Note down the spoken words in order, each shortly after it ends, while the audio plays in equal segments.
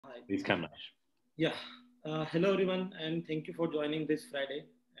Please come, Ash. Yeah. Hello, everyone, and thank you for joining this Friday.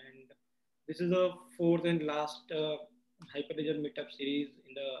 And this is the fourth and last Hyperledger meetup series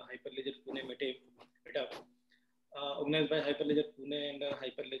in the Hyperledger Pune meetup, organized by Hyperledger Pune and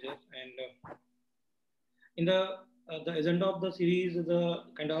Hyperledger. And in the agenda of the series is the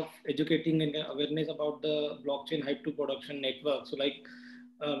kind of educating and awareness about the blockchain hype to production network. So, like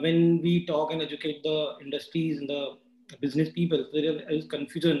when we talk and educate the industries and the business people, there is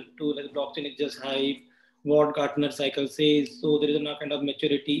confusion to like blockchain is just hype, what Gartner cycle says. So there is a kind of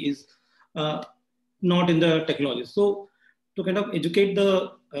maturity is not in the technology. So to kind of educate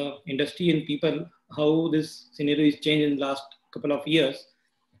the industry and people how this scenario is changed in the last couple of years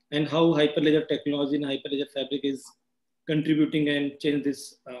and how Hyperledger technology and Hyperledger fabric is contributing and change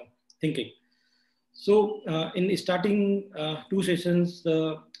this thinking. So in starting two sessions,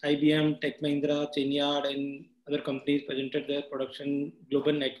 IBM, Tech Mahindra, Chainyard, and other companies presented their production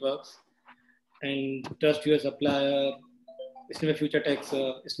global networks and trust your supplier, future tax,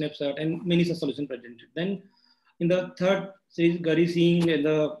 snapshot, and many such solutions presented. Then in the third series, Gary Singh and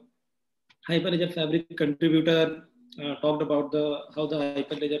the Hyperledger Fabric contributor talked about how the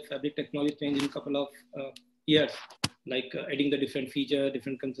Hyperledger Fabric technology changed in a couple of years, like adding the different feature,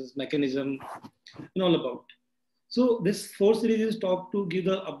 different consensus mechanism, and all about. So this fourth series is talk to give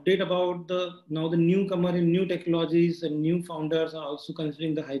the update about the newcomer and new technologies and new founders are also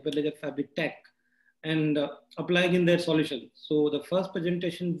considering the Hyperledger Fabric tech and applying in their solution. So the first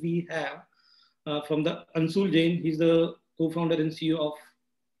presentation we have from the Anshul Jain. He's the co-founder and CEO of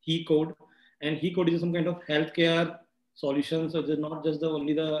HECOD, and HECOD is some kind of healthcare solution. So it's not just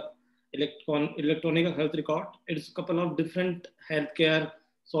only the electronic health record. It's a couple of different healthcare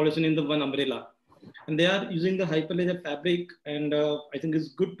solution in the one umbrella. And they are using the Hyperledger Fabric, and I think it's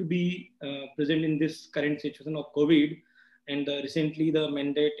good to be present in this current situation of COVID. And recently, the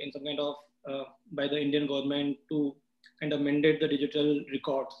mandate in some kind of by the Indian government to kind of mandate the digital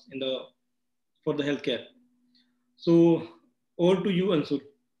records for the healthcare. So, over to you, Anshul.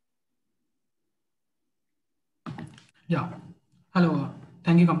 Yeah. Hello.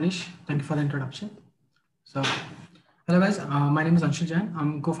 Thank you, Kamlesh. Thank you for the introduction. So, hello guys. My name is Anshul Jain.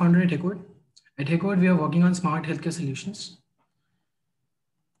 I'm co-founder at HECOD. At HECOD, we are working on smart healthcare solutions.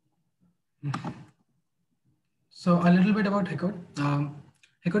 So a little bit about HECOD.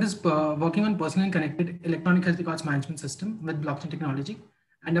 HECOD is working on personal and connected electronic health records management system with blockchain technology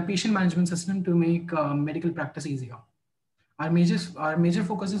and a patient management system to make medical practice easier. Our major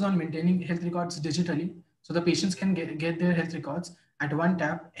focus is on maintaining health records digitally so the patients can get their health records at one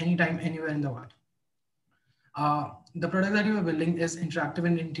tap, anytime, anywhere in the world. The product that we are building is interactive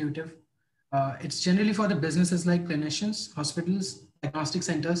and intuitive. It's generally for the businesses like clinicians, hospitals, diagnostic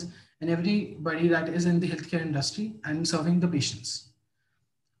centers, and everybody that is in the healthcare industry and serving the patients.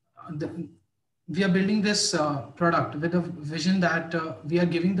 We are building this product with a vision that we are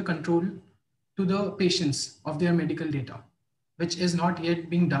giving the control to the patients of their medical data, which is not yet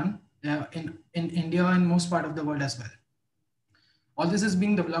being done in India and most part of the world as well. All this is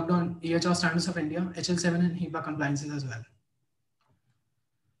being developed on EHR standards of India, HL7 and HIPAA compliances as well.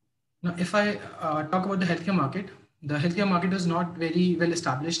 Now, if I talk about the healthcare market is not very well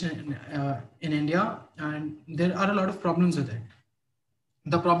established in India, and there are a lot of problems with it.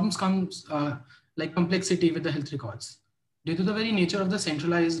 The problems comes like complexity with the health records. Due to the very nature of the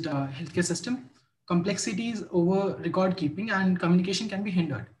centralized healthcare system, complexities over record keeping and communication can be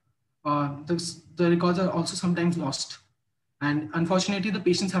hindered. The records are also sometimes lost, and unfortunately, the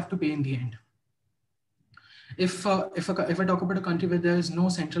patients have to pay in the end. If I talk about a country where there is no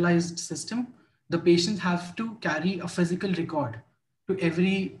centralized system, the patients have to carry a physical record to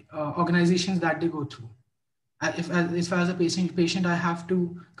every organizations that they go through. If as a patient, I have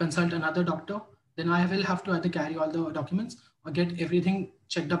to consult another doctor, then I will have to either carry all the documents or get everything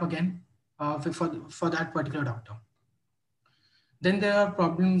checked up again for that particular doctor. Then there are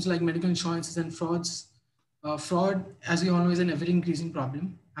problems like medical insurances and frauds. Fraud, as we all know, is an ever-increasing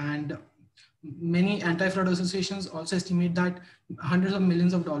problem, and many anti-fraud associations also estimate that hundreds of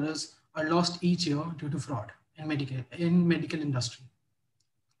millions of dollars are lost each year due to fraud in medical industry.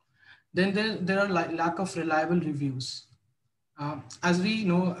 Then there are lack of reliable reviews. As we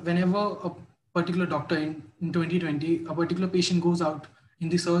know, whenever a particular doctor in 2020, a particular patient goes out in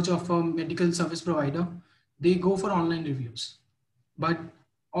the search of a medical service provider, they go for online reviews. But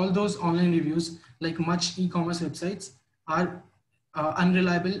all those online reviews, like much e-commerce websites, are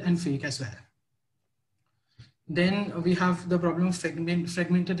unreliable and fake as well. Then we have the problem of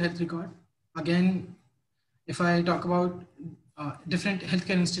fragmented health record. Again, if I talk about different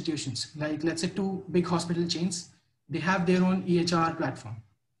healthcare institutions, like let's say two big hospital chains, they have their own EHR platform.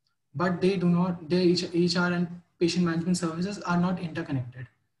 but they do not, their HR and patient management services are not interconnected,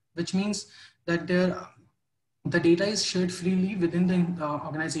 which means that the data is shared freely within the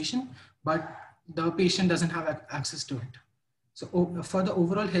organization, but the patient doesn't have access to it. So for the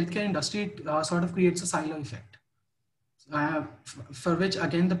overall healthcare industry, it sort of creates a silo effect, for which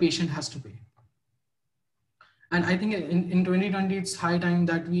again the patient has to pay. And I think in 2020, it's high time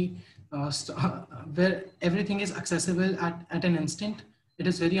that we, where everything is accessible at an instant, it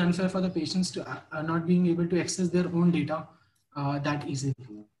is very unfair for the patients to not being able to access their own data that easily.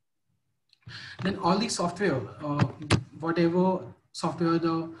 Then all the software, whatever software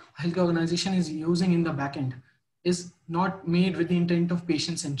the healthcare organization is using in the backend, is not made with the intent of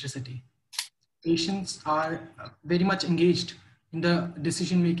patient centricity. Patients are very much engaged in the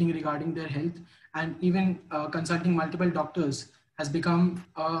decision making regarding their health, and even consulting multiple doctors has become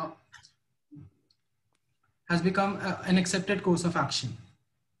an accepted course of action.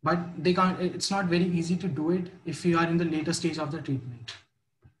 But they can't. It's not very easy to do it if you are in the later stage of the treatment.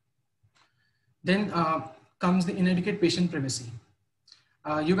 Then comes the inadequate patient privacy.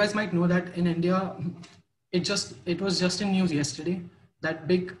 You guys might know that in India, it was just in news yesterday that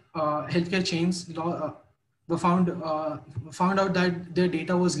big healthcare chains were found out that their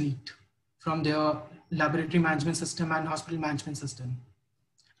data was leaked from their laboratory management system and hospital management system.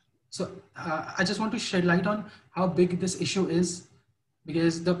 So I just want to shed light on how big this issue is,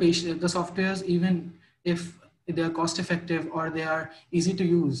 because the softwares, even if they are cost effective or they are easy to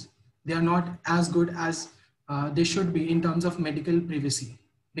use, they are not as good as they should be in terms of medical privacy,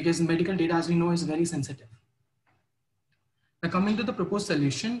 because medical data, as we know, is very sensitive. Now coming to the proposed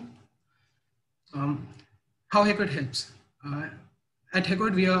solution, how HECOD helps. At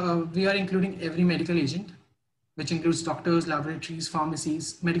HECOD, we are including every medical agent, which includes doctors, laboratories,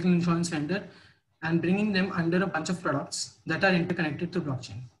 pharmacies, medical insurance vendor, and bringing them under a bunch of products that are interconnected to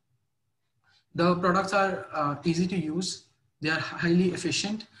blockchain. The products are easy to use, they are highly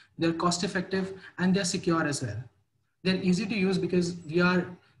efficient, they're cost effective, and they're secure as well. They're easy to use because we are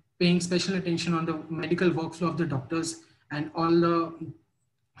paying special attention on the medical workflow of the doctors and all the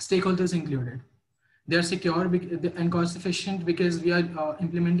stakeholders included. They're secure and cost efficient because we are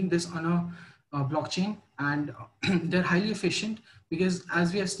implementing this on a blockchain, and they're highly efficient because,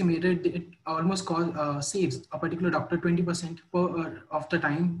 as we estimated, it almost saves a particular doctor 20% of the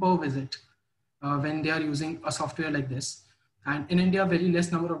time per visit when they are using a software like this. And in India, very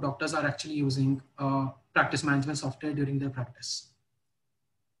less number of doctors are actually using practice management software during their practice.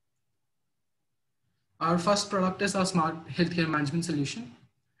 Our first product is our smart healthcare management solution.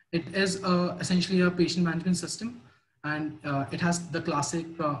 It is essentially a patient management system, and it has the classic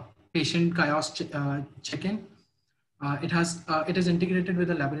patient kiosk check-in. It is integrated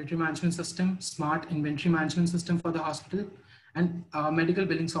with a laboratory management system, smart inventory management system for the hospital, and medical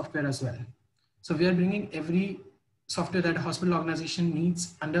billing software as well. So we are bringing every software that a hospital organization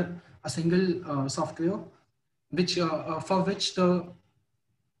needs under a single software, which for which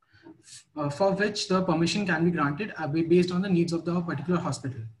the permission can be granted based on the needs of the particular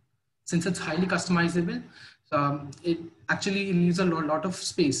hospital. Since it's highly customizable, it actually leaves a lot of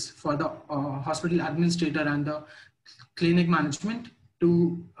space for the hospital administrator and the clinic management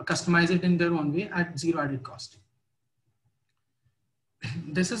to customize it in their own way at zero added cost.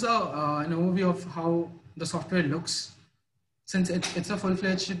 This is an overview of how the software looks. Since it's a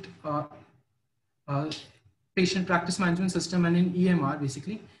full-fledged patient practice management system and an EMR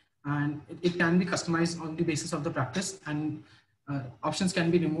basically, and it can be customized on the basis of the practice, and options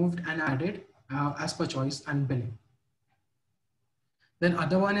can be removed and added as per choice and billing. Then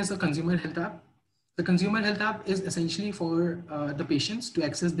other one is a consumer health app. The consumer health app is essentially for the patients to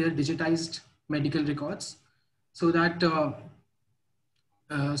access their digitized medical records, so that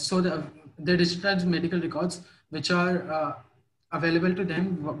their digitized medical records, which are available to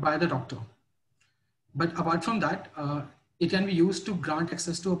them by the doctor. But apart from that, it can be used to grant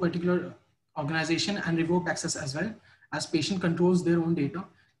access to a particular organization and revoke access as well. As patient controls their own data,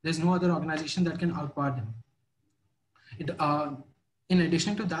 there's no other organization that can outpower them. In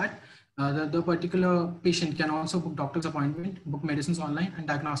addition to that, the particular patient can also book doctor's appointment, book medicines online, and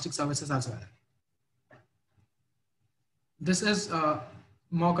diagnostic services as well. This is a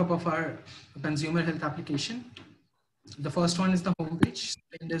mock-up of our consumer health application. The first one is the homepage,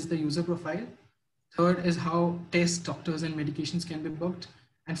 second is the user profile, third is how tests, doctors, and medications can be booked,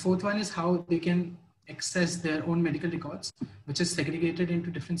 and fourth one is how they can access their own medical records, which is segregated into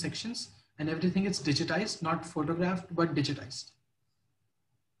different sections, and everything is digitized, not photographed, but digitized.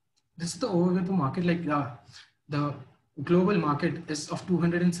 This is the overview of the market. Like the global market is of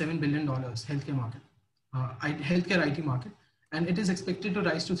 $207 billion healthcare market, healthcare IT market, and it is expected to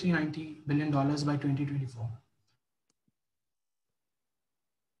rise to $390 billion by 2024.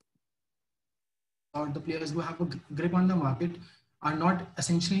 Or the players who have a grip on the market are not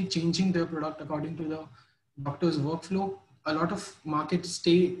essentially changing their product according to the doctor's workflow. A lot of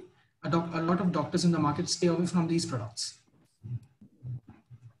a lot of doctors in the market stay away from these products.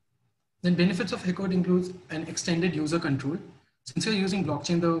 Then benefits of HECOD includes an extended user control. Since you're using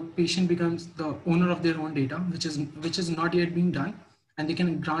blockchain, the patient becomes the owner of their own data, which is not yet being done, and they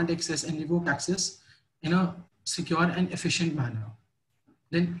can grant access and revoke access in a secure and efficient manner.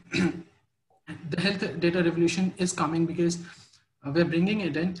 Then the health data revolution is coming because we're bringing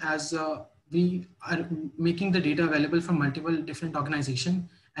it in as we are making the data available from multiple different organizations,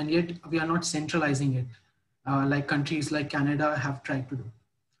 and yet we are not centralizing it like countries like Canada have tried to do.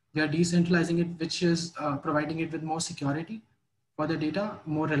 We are decentralizing it, which is providing it with more security for the data,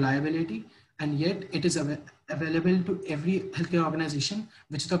 more reliability, and yet it is available to every healthcare organization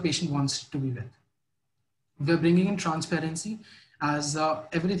which the patient wants to be with. We're bringing in transparency as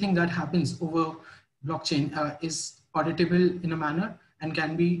everything that happens over blockchain is auditable in a manner and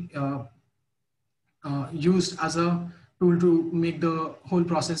can be used as a tool to make the whole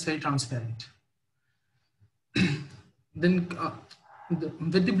process very transparent. Then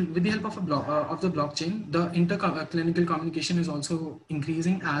with the help of the blockchain, the interclinical communication is also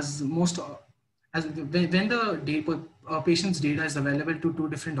increasing as when the patient's data is available to two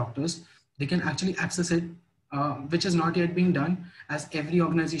different doctors, they can actually access it, which is not yet being done, as every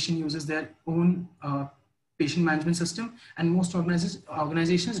organization uses their own patient management system, and most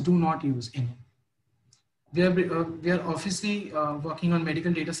organizations do not use any. We are obviously working on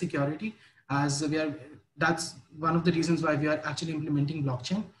medical data security, as that's one of the reasons why we are actually implementing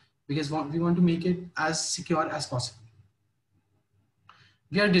blockchain, because we want to make it as secure as possible.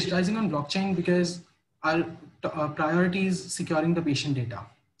 We are digitizing on blockchain because our priority is securing the patient data.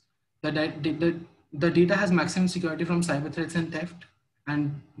 The data has maximum security from cyber threats and theft,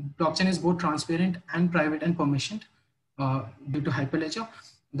 and blockchain is both transparent and private and permissioned due to Hyperledger.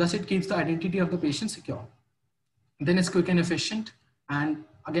 Thus, it keeps the identity of the patient secure. Then it's quick and efficient, and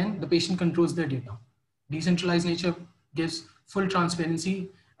again, the patient controls their data. Decentralized nature gives full transparency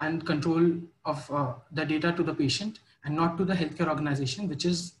and control of the data to the patient and not to the healthcare organization, which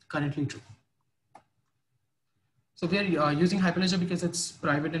is currently true. So we are using Hyperledger because it's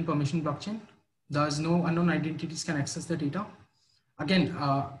private and permission blockchain. Thus, no unknown identities can access the data. Again,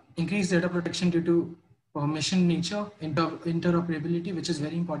 increased data protection due to permission nature, interoperability, which is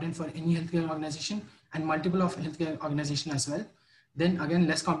very important for any healthcare organization and multiple of healthcare organization as well. Then again,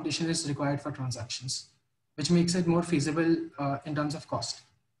 less competition is required for transactions, which makes it more feasible in terms of cost.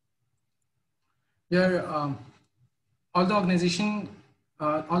 All the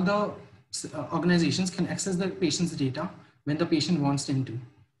organizations can access the patient's data when the patient wants them to.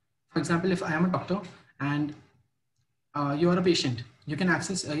 For example, if I am a doctor and you are a patient, you can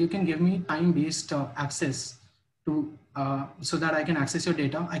access, you can give me time-based access to, so that I can access your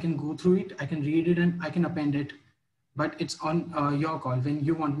data. I can go through it, I can read it, and I can append it, but it's on your call when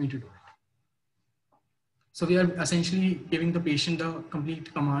you want me to do it. So we are essentially giving the patient the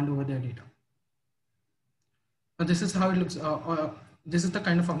complete command over their data. Now this is how it looks. This is the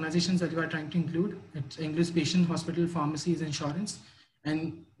kind of organizations that we are trying to include. It includes patient, hospital, pharmacies, insurance.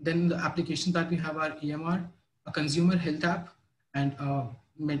 And then the applications that we have are EMR, a consumer health app, and a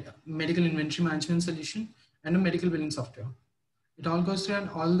medical inventory management solution, and a medical billing software. It all goes through, and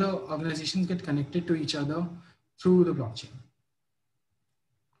all the organizations get connected to each other through the blockchain.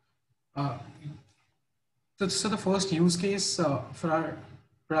 So the first use case for our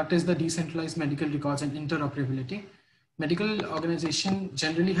product is the decentralized medical records and interoperability. Medical organizations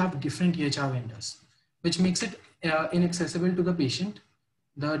generally have different EHR vendors, which makes it inaccessible to the patient.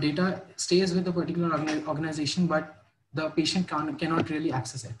 The data stays with the particular organization, but the patient cannot really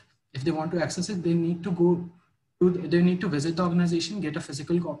access it. If they want to access it, they need to visit the organization, get a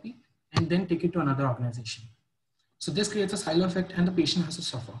physical copy, and then take it to another organization. So this creates a silo effect, and the patient has to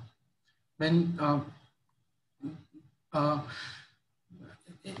suffer. When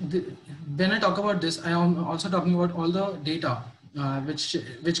I talk about this, I am also talking about all the data which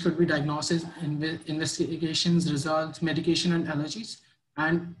could be diagnosis, investigations, results, medication, and allergies,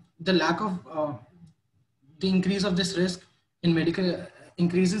 and the lack of the increase of this risk in medical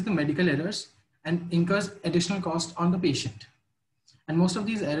increases the medical errors and incurs additional cost on the patient. And most of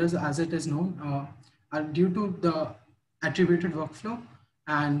these errors, as it is known, are due to the attributed workflow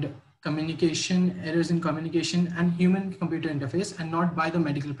and communication, errors in communication and human computer interface, and not by the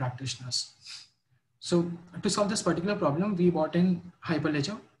medical practitioners. So to solve this particular problem, we brought in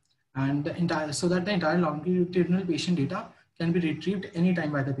Hyperledger, and so that the entire longitudinal patient data can be retrieved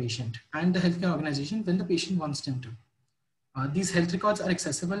anytime by the patient and the healthcare organization when the patient wants them to. These health records are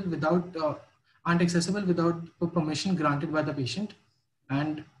accessible aren't accessible without permission granted by the patient.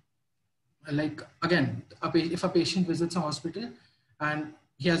 And like again, if a patient visits a hospital and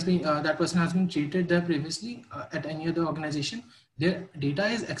he has been that person has been treated there previously at any other organization, their data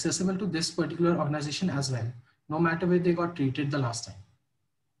is accessible to this particular organization as well, no matter where they got treated the last time.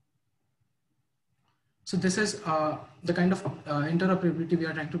 So this is the kind of interoperability we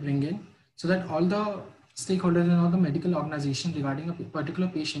are trying to bring in, so that all the stakeholders and all the medical organization regarding a particular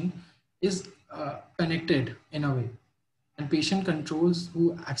patient is connected in a way, and patient controls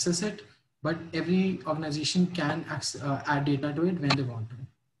who access it, but every organization can add data to it when they want to.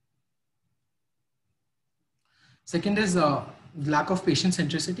 Second is lack of patient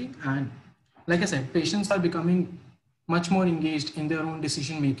centricity. And like I said, patients are becoming much more engaged in their own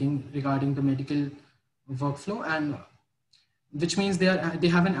decision making regarding the medical workflow, and which means they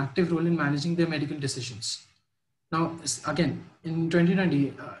have an active role in managing their medical decisions. Now, again, in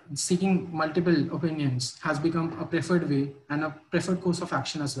 2020, seeking multiple opinions has become a preferred way and a preferred course of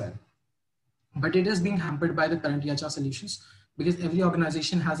action as well. But it is being hampered by the current EHR solutions, because every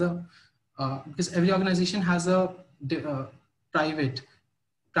organization has a private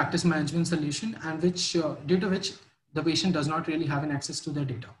practice management solution, and due to which the patient does not really have an access to their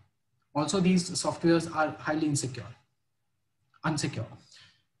data. Also, these softwares are highly unsecure.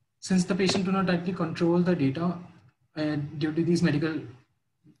 Since the patient do not directly control the data due to these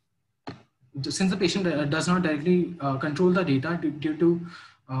since the patient does not directly control the data due to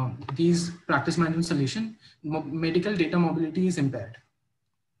these practice management solution, medical data mobility is impaired.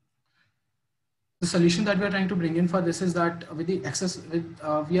 The solution that we are trying to bring in for this is that with the access,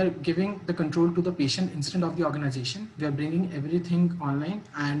 we are giving the control to the patient instead of the organization. We are bringing everything online,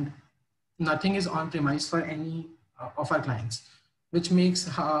 and nothing is on premise for any of our clients, which makes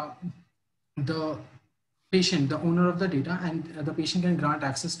the patient the owner of the data, and the patient can grant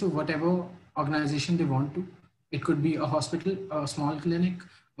access to whatever organization they want to. It could be a hospital, a small clinic,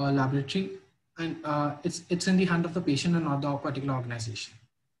 a laboratory, and it's in the hand of the patient and not the particular organization.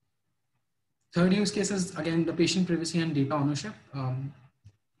 Third use case is, again, the patient privacy and data ownership.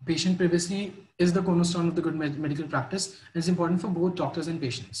 Patient privacy is the cornerstone of the good medical practice, and it's important for both doctors and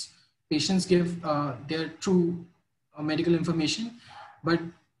patients. Patients give their true medical information, but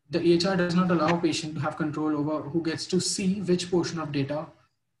the EHR does not allow patient to have control over who gets to see which portion of data.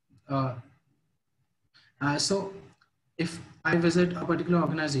 So if I visit a particular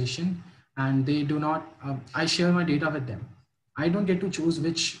organization and they do not, I share my data with them. I don't get to choose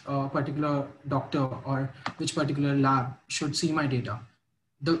which particular doctor or which particular lab should see my data.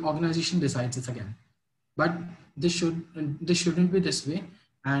 The organization decides it again. But this shouldn't be this way.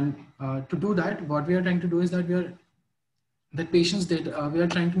 And to do that, what we are trying to do is that we are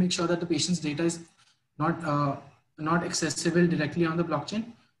trying to make sure that the patient's data is not accessible directly on the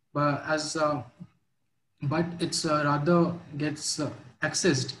blockchain, but it's rather gets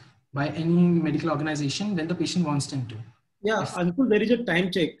accessed by any medical organization when the patient wants them to. Yeah, Anshul, there is a time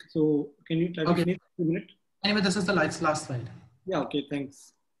check. So can you try to finish 2 minutes? Anyway, this is the last slide. Yeah, okay,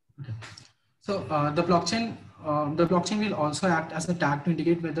 thanks. Okay. So the blockchain will also act as a tag to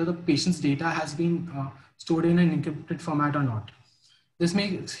indicate whether the patient's data has been stored in an encrypted format or not. This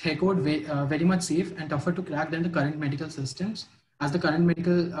makes HECOD very much safe and tougher to crack than the current medical systems, as the current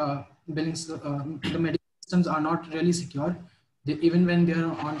medical the medical systems are not really secure. Even when they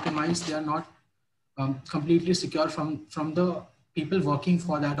are on premise, they are not completely secure from the people working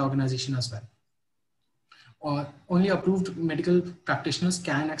for that organization as well. Only approved medical practitioners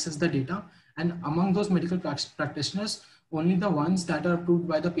can access the data, and among those medical practitioners, only the ones that are approved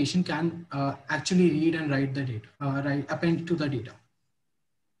by the patient can actually read and write the data, append to the data.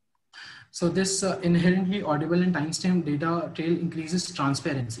 So this inherently audible and timestamp data trail increases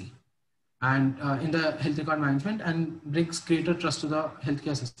transparency and in the health record management, and brings greater trust to the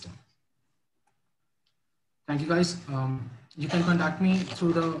healthcare system. Thank you, guys. You can contact me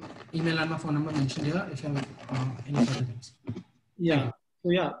through the email and my phone number mentioned here if you have any further things. Yeah.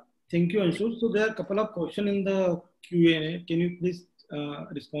 So yeah, thank you, Anshul. So there are a couple of questions in the Q&A. Can you please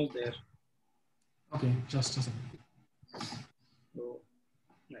respond there? Okay, just a second. So,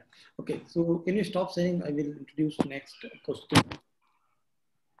 yeah. Okay, so can you stop saying? I will introduce next question.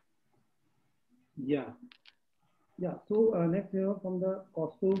 Yeah. Yeah. So next, from the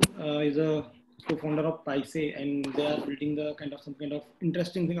Kaustubh is a co-founder of Pyse, and they are building the some kind of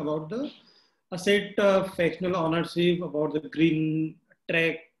interesting thing about the asset fractional ownership, about the green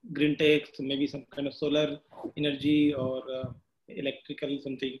tech, maybe some kind of solar energy or electrical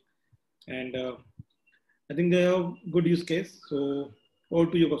something, and I think they have good use case. So over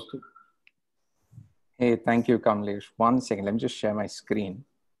to you, Kaustubh. Hey, thank you, Kamlesh. One second, let me just share my screen.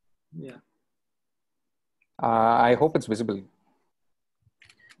 Yeah. I hope it's visible.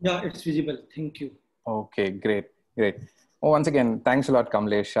 Yeah, it's visible. Thank you. Okay, great, great. Oh, once again, thanks a lot,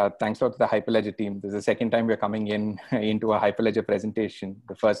 Kamlesh. Thanks a lot to the Hyperledger team. This is the second time we're coming in into a Hyperledger presentation.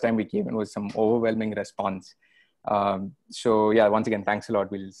 The first time we came in was some overwhelming response. So yeah, once again, thanks a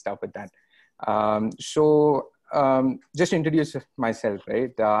lot. We'll start with that. Just to introduce myself,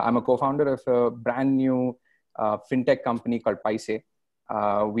 right? I'm a co-founder of a brand new fintech company called Pyse.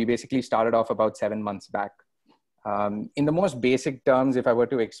 We basically started off about 7 months back. In the most basic terms, if I were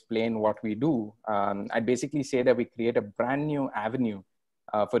to explain what we do, I'd basically say that we create a brand new avenue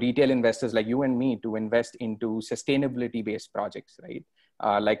for retail investors like you and me to invest into sustainability-based projects, right?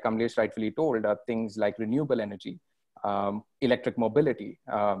 Like Kamlesh rightfully told, things like renewable energy, electric mobility,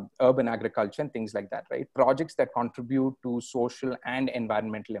 urban agriculture, and things like that, right? Projects that contribute to social and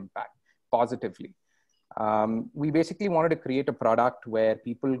environmental impact positively. We basically wanted to create a product where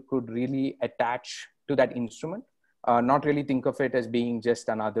people could really attach to that instrument, not really think of it as being just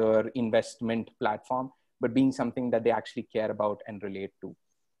another investment platform, but being something that they actually care about and relate to.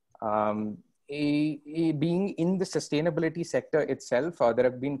 Being in the sustainability sector itself, there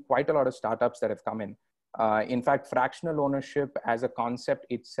have been quite a lot of startups that have come in. In fact, fractional ownership as a concept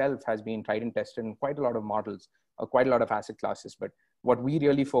itself has been tried and tested in quite a lot of models, quite a lot of asset classes. But what we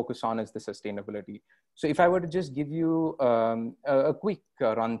really focus on is the sustainability. So if I were to just give you a quick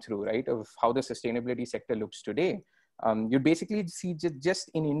run through, right, of how the sustainability sector looks today, you'd basically see just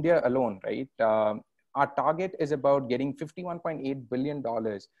in India alone, right, our target is about getting $51.8 billion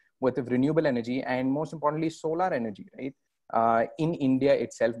worth of renewable energy and most importantly, solar energy, right, in India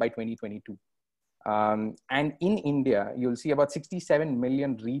itself by 2022. And in India, you'll see about 67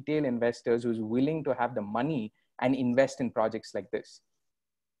 million retail investors who's willing to have the money and invest in projects like this.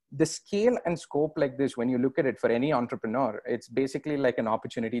 The scale and scope like this, when you look at it for any entrepreneur, it's basically like an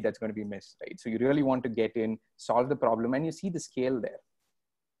opportunity that's going to be missed, right? So you really want to get in, solve the problem, and you see the scale there.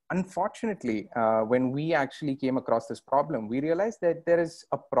 Unfortunately, when we actually came across this problem, we realized that there is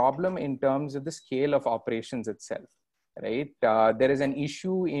a problem in terms of the scale of operations itself, right? There is an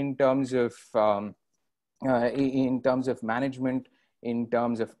issue in terms of management, in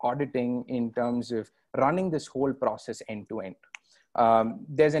terms of auditing, in terms of running this whole process end to end.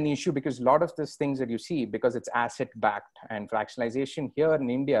 There's an issue because a lot of these things that you see, because it's asset backed, and fractionalization here in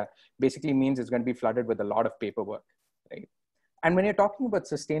India basically means it's going to be flooded with a lot of paperwork, right? And when you're talking about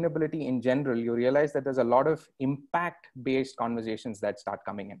sustainability in general, you realize that there's a lot of impact based conversations that start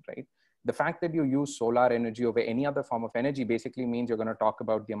coming in, right? The fact that you use solar energy over any other form of energy basically means you're going to talk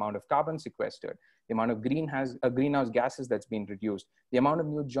about the amount of carbon sequestered, the amount of greenhouse gases that's been reduced, the amount of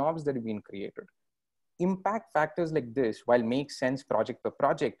new jobs that have been created. Impact factors like this, while make sense project per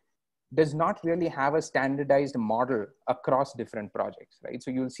project, does not really have a standardized model across different projects, right?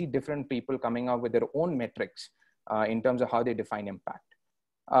 So you'll see different people coming out with their own metrics in terms of how they define impact.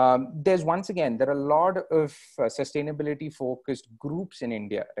 There are a lot of sustainability focused groups in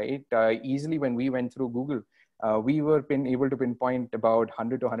India, right? Easily when we went through Google, we were able to pinpoint about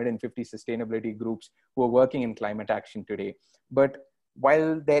 100 to 150 sustainability groups who are working in climate action today. But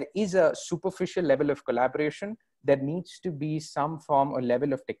while there is a superficial level of collaboration, there needs to be some form or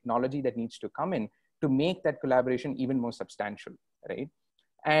level of technology that needs to come in to make that collaboration even more substantial, right?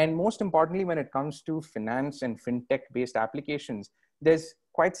 And most importantly, when it comes to finance and fintech-based applications, there's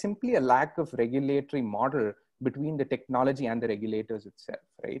quite simply a lack of regulatory model between the technology and the regulators itself,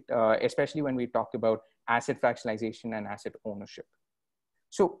 right? Especially when we talk about asset fractionalization and asset ownership.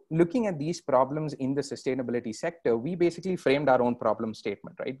 So looking at these problems in the sustainability sector, we basically framed our own problem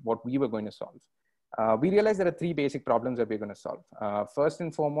statement, right? What we were going to solve. We realized there are three basic problems that we're going to solve. First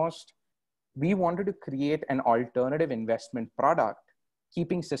and foremost, we wanted to create an alternative investment product,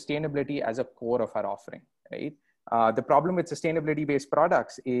 keeping sustainability as a core of our offering, right? The problem with sustainability-based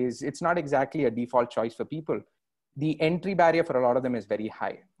products is it's not exactly a default choice for people. The entry barrier for a lot of them is very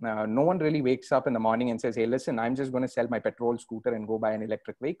high. No one really wakes up in the morning and says, hey, listen, I'm just going to sell my petrol scooter and go buy an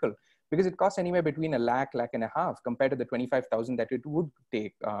electric vehicle, because it costs anywhere between $1.5 lakh compared to the 25,000 that it would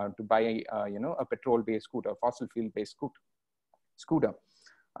take to buy a petrol-based scooter, fossil fuel-based scooter.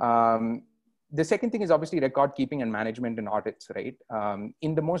 The second thing is obviously record keeping and management and audits, right?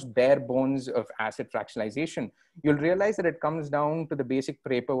 In the most bare bones of asset fractionalization, you'll realize that it comes down to the basic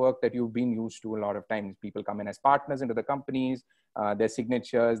paperwork that you've been used to a lot of times. People come in as partners into the companies, there's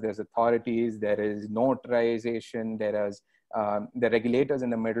signatures, there's authorities, there is notarization, there is the regulators in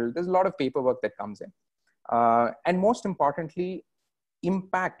the middle. There's a lot of paperwork that comes in. And most importantly,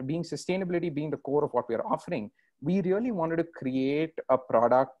 impact being sustainability being the core of what we're offering, we really wanted to create a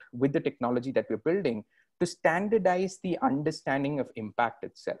product with the technology that we're building to standardize the understanding of impact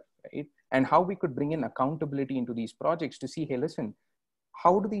itself, right? And how we could bring in accountability into these projects to see, hey, listen,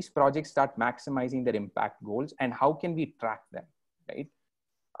 how do these projects start maximizing their impact goals and how can we track them, right?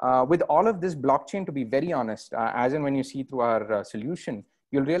 With all of this blockchain, to be very honest, as in when you see through our solution,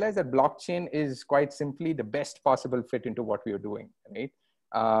 you'll realize that blockchain is quite simply the best possible fit into what we are doing, right?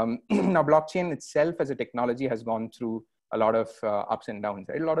 Now, blockchain itself as a technology has gone through a lot of ups and downs,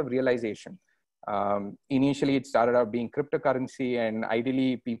 right? A lot of realization. Initially, it started out being cryptocurrency, and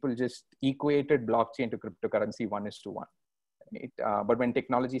ideally, people just equated blockchain to cryptocurrency 1:1. Right? But when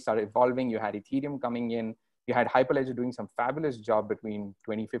technology started evolving, you had Ethereum coming in, you had Hyperledger doing some fabulous job between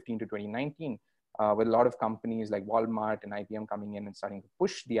 2015 to 2019, with a lot of companies like Walmart and IBM coming in and starting to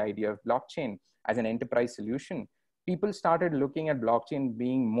push the idea of blockchain as an enterprise solution. People started looking at blockchain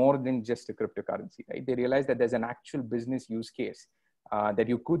being more than just a cryptocurrency, right? They realized that there's an actual business use case that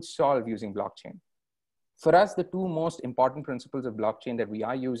you could solve using blockchain. For us, the two most important principles of blockchain that we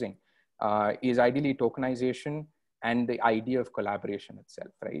are using is ideally tokenization and the idea of collaboration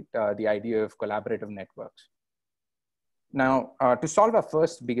itself, right? The idea of collaborative networks. Now, to solve our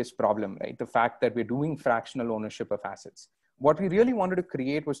first biggest problem, right? The fact that we're doing fractional ownership of assets. What we really wanted to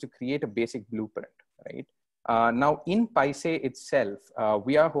create was to create a basic blueprint, right? Now in Pyse itself,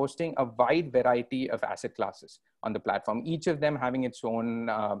 we are hosting a wide variety of asset classes on the platform, each of them having its own,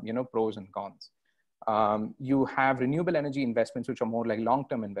 pros and cons. You have renewable energy investments, which are more like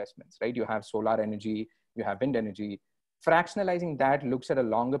long-term investments, right? You have solar energy, you have wind energy. Fractionalizing that looks at a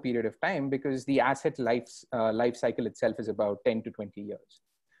longer period of time because the asset life cycle itself is about 10 to 20 years.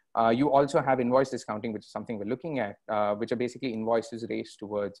 You also have invoice discounting, which is something we're looking at, which are basically invoices raised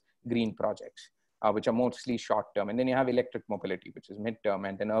towards green projects, which are mostly short-term. And then you have electric mobility, which is mid-term,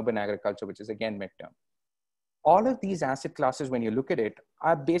 and then urban agriculture, which is again mid-term. All of these asset classes, when you look at it,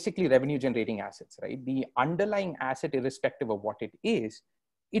 are basically revenue-generating assets, right? The underlying asset, irrespective of what it is,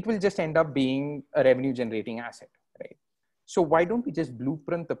 it will just end up being a revenue-generating asset, right? So why don't we just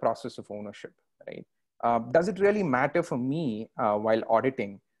blueprint the process of ownership, right? Does it really matter for me while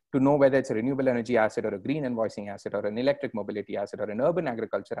auditing to know whether it's a renewable energy asset or a green invoicing asset or an electric mobility asset or an urban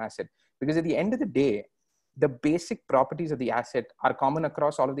agriculture asset? Because at the end of the day, the basic properties of the asset are common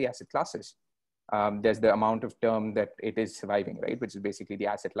across all of the asset classes. There's the amount of term that it is surviving, right? Which is basically the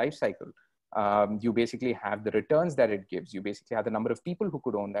asset life cycle. You basically have the returns that it gives. You basically have the number of people who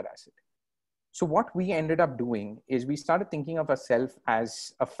could own that asset. So what we ended up doing is we started thinking of ourselves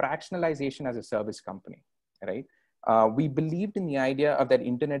as a fractionalization as a service company, right? We believed in the idea of that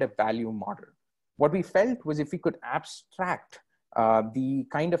Internet of Value model. What we felt was if we could abstract the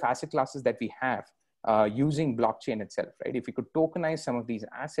kind of asset classes that we have using blockchain itself, right? If we could tokenize some of these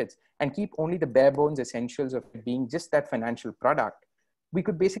assets and keep only the bare bones essentials of it being just that financial product, we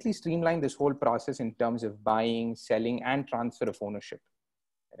could basically streamline this whole process in terms of buying, selling, and transfer of ownership,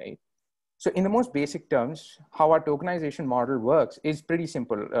 right? So in the most basic terms, how our tokenization model works is pretty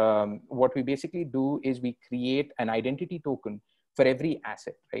simple. What we basically do is we create an identity token for every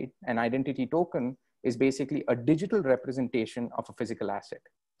asset, right? An identity token is basically a digital representation of a physical asset.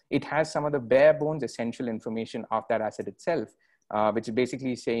 It has some of the bare bones essential information of that asset itself, which is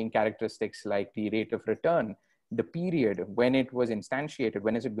basically saying characteristics like the rate of return, the period, when it was instantiated,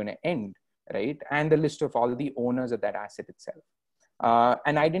 when is it going to end, right? And the list of all the owners of that asset itself.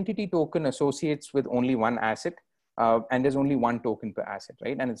 An identity token associates with only one asset, and there's only one token per asset,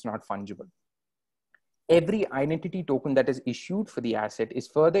 right? And it's not fungible. Every identity token that is issued for the asset is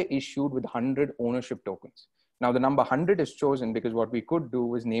further issued with 100 ownership tokens. Now the number 100 is chosen because what we could do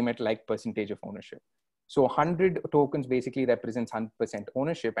was name it like percentage of ownership. So 100 tokens basically represents 100%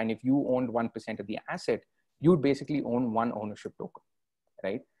 ownership. And if you owned 1% of the asset, you'd basically own one ownership token,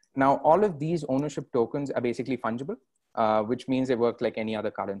 right? Now, all of these ownership tokens are basically fungible, which means they work like any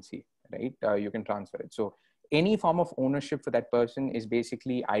other currency, right? You can transfer it. So any form of ownership for that person is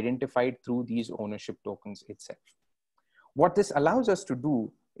basically identified through these ownership tokens itself. What this allows us to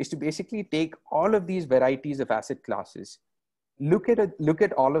do is to basically take all of these varieties of asset classes, look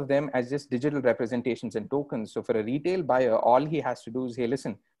at all of them as just digital representations and tokens. So for a retail buyer, all he has to do is, hey,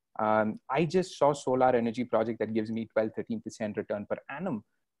 listen, I just saw solar energy project that gives me 12, 13% return per annum.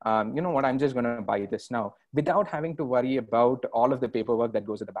 You know what, I'm just going to buy this now without having to worry about all of the paperwork that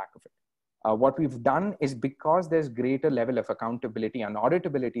goes at the back of it. What we've done is, because there's greater level of accountability and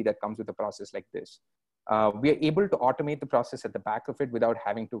auditability that comes with a process like this, we are able to automate the process at the back of it without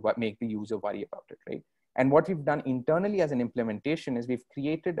having to make the user worry about it, right? And what we've done internally as an implementation is we've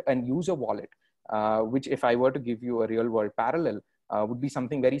created a user wallet, which if I were to give you a real world parallel, would be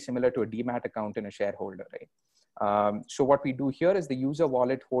something very similar to a demat account in a shareholder, right? So what we do here is the user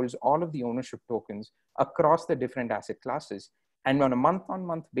wallet holds all of the ownership tokens across the different asset classes. And on a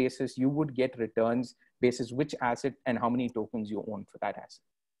month-on-month basis, you would get returns basis which asset and how many tokens you own for that asset.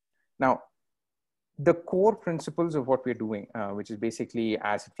 Now, the core principles of what we're doing, which is basically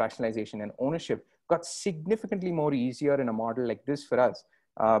asset fractionalization and ownership, got significantly more easier in a model like this for us.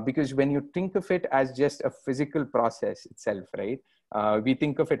 Because when you think of it as just a physical process itself, right? We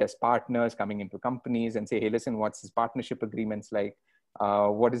think of it as partners coming into companies and say, hey, listen, what's his partnership agreements like?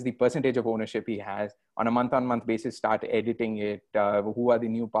 What is the percentage of ownership he has? On a month-on-month basis, start editing it. Who are the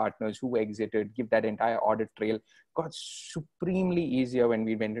new partners? Who exited? Give that entire audit trail. Got supremely easier when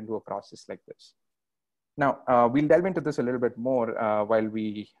we went into a process like this. Now, we'll delve into this a little bit more while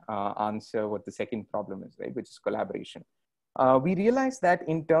we answer what the second problem is, right, which is collaboration. We realized that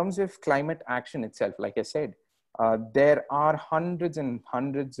in terms of climate action itself, like I said, there are hundreds and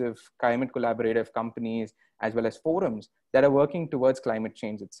hundreds of climate collaborative companies as well as forums that are working towards climate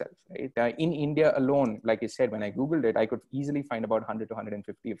change itself, right? In India alone, like I said, when I Googled it, I could easily find about 100 to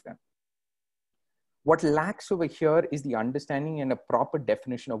 150 of them. What lacks over here is the understanding and a proper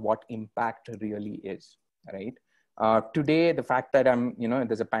definition of what impact really is, right? Today, the fact that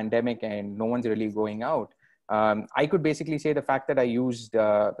there's a pandemic and no one's really going out, I could basically say the fact that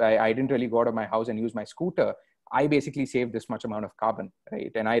I didn't really go out of my house and use my scooter, I basically saved this much amount of carbon,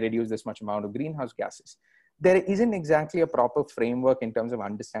 right? And I reduced this much amount of greenhouse gases. There isn't exactly a proper framework in terms of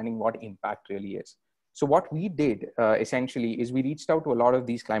understanding what impact really is. So what we did essentially is we reached out to a lot of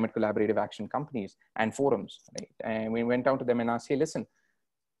these climate collaborative action companies and forums, right? And we went out to them and asked, hey, listen,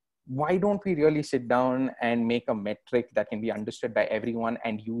 why don't we really sit down and make a metric that can be understood by everyone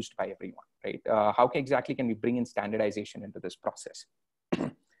and used by everyone, right? How exactly can we bring in standardization into this process?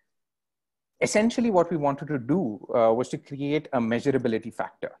 Essentially, what we wanted to do was to create a measurability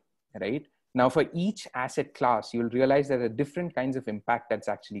factor, right? Now, for each asset class, you'll realize there are different kinds of impact that's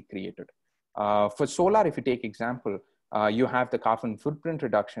actually created. For solar, if you take example, you have the carbon footprint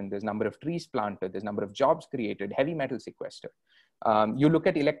reduction, there's number of trees planted, there's number of jobs created, heavy metal sequestered. You look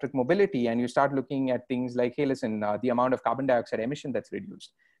at electric mobility and you start looking at things like, hey, listen, the amount of carbon dioxide emission that's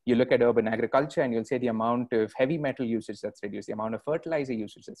reduced. You look at urban agriculture and you'll say the amount of heavy metal usage that's reduced, the amount of fertilizer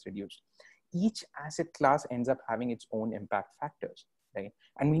usage that's reduced. Each asset class ends up having its own impact factors, right?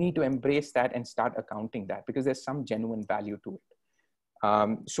 And we need to embrace that and start accounting that because there's some genuine value to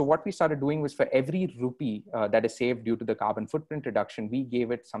it. So what we started doing was for every rupee that is saved due to the carbon footprint reduction, we gave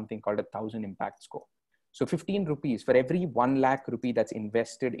it something called 1,000 impact score. So 15 rupees for every 1 lakh rupee that's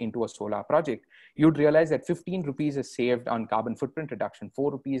invested into a solar project, you'd realize that 15 rupees is saved on carbon footprint reduction,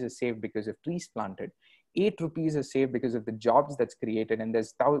 4 rupees is saved because of trees planted, 8 rupees is saved because of the jobs that's created, and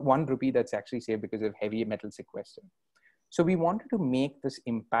there's 1 rupee that's actually saved because of heavy metal sequester. So we wanted to make this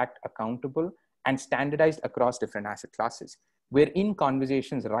impact accountable and standardized across different asset classes. We're in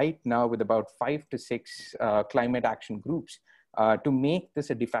conversations right now with about 5 to 6 climate action groups to make this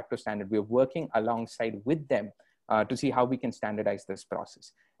a de facto standard. We're working alongside with them to see how we can standardize this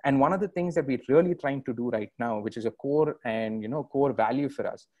process. And one of the things that we're really trying to do right now, which is a core and core value for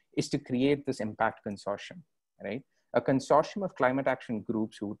us, is to create this impact consortium, right? A consortium of climate action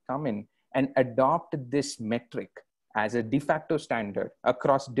groups who would come in and adopt this metric as a de facto standard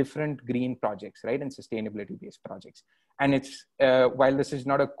across different green projects, right? And sustainability-based projects. And it's, while this is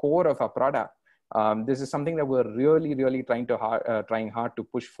not a core of our product, this is something that we're really trying hard to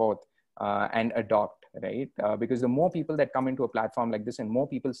push forth and adopt, right? Because the more people that come into a platform like this and more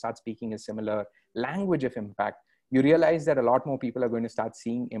people start speaking a similar language of impact, you realize that a lot more people are going to start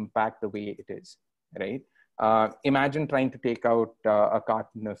seeing impact the way it is, right? Imagine trying to take out a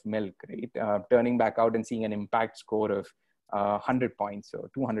carton of milk, right? Turning back out and seeing an impact score of 100 points or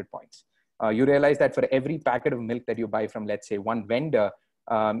 200 points. You realize that for every packet of milk that you buy from, let's say, one vendor,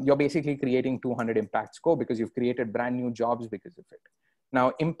 you're basically creating 200 impact score because you've created brand new jobs because of it.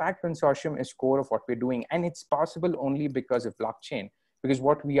 Now, Impact Consortium is core of what we're doing, and it's possible only because of blockchain. Because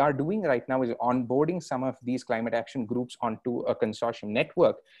what we are doing right now is onboarding some of these climate action groups onto a consortium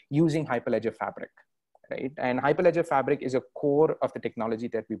network using Hyperledger Fabric, right? And Hyperledger Fabric is a core of the technology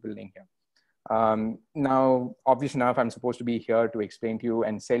that we're building here. Now, obviously enough, I'm supposed to be here to explain to you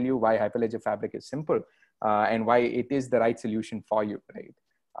and sell you why Hyperledger Fabric is simple and why it is the right solution for you,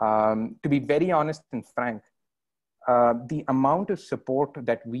 right? To be very honest and frank, the amount of support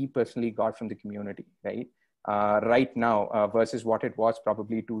that we personally got from the community, right? Right now versus what it was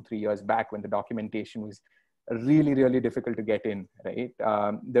probably 2-3 years back when the documentation was really difficult to get in, right?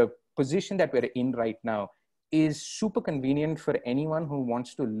 The position that we're in right now is super convenient for anyone who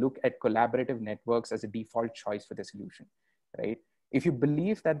wants to look at collaborative networks as a default choice for the solution, right? if you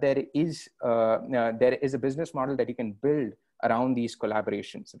believe that there is a business model that you can build around these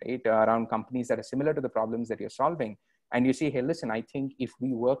collaborations, right? Around companies that are similar to the problems that you're solving. And you say, hey, listen, I think if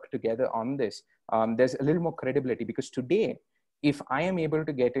we work together on this, there's a little more credibility, because today, if I am able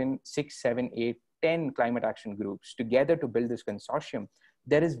to get in 6, 7, 8, 10 climate action groups together to build this consortium,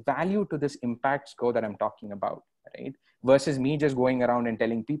 there is value to this impact score that I'm talking about, right? Versus me just going around and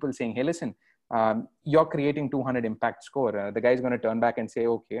telling people saying, hey, listen, you're creating 200 impact score. The guy's going to turn back and say,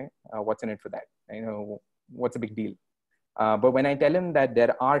 okay, what's in it for that? What's the big deal? But when I tell him that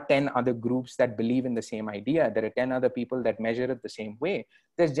there are 10 other groups that believe in the same idea, there are 10 other people that measure it the same way,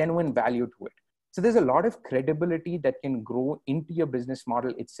 there's genuine value to it. So there's a lot of credibility that can grow into your business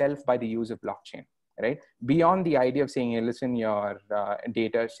model itself by the use of blockchain, right? Beyond the idea of saying, hey, listen, your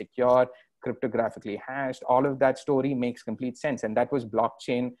data is secure, cryptographically hashed, all of that story makes complete sense. And that was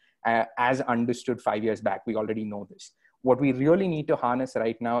blockchain as understood 5 years back. We already know this. What we really need to harness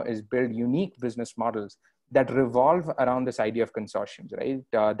right now is build unique business models that revolve around this idea of consortiums,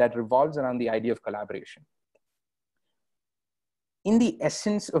 right? That revolves around the idea of collaboration. In the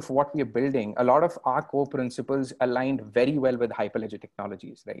essence of what we are building, a lot of our core principles aligned very well with Hyperledger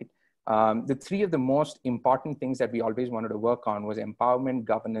technologies, right? The three of the most important things that we always wanted to work on was empowerment,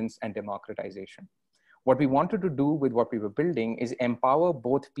 governance, and democratization. What we wanted to do with what we were building is empower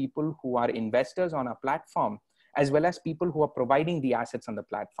both people who are investors on our platform, as well as people who are providing the assets on the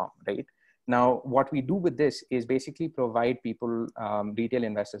platform, right? Now, what we do with this is basically provide people, retail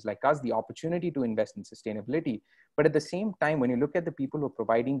investors like us, the opportunity to invest in sustainability. But at the same time, when you look at the people who are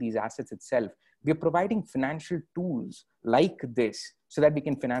providing these assets itself, we're providing financial tools like this so that we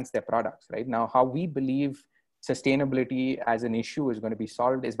can finance their products, right? Now, how we believe sustainability as an issue is going to be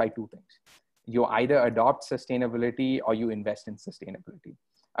solved is by two things. You either adopt sustainability or you invest in sustainability.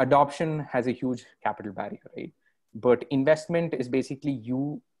 Adoption has a huge capital barrier, right? But investment is basically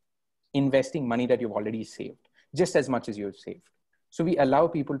you investing money that you've already saved, just as much as you've saved. So we allow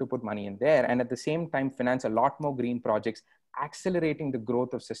people to put money in there and at the same time finance a lot more green projects, accelerating the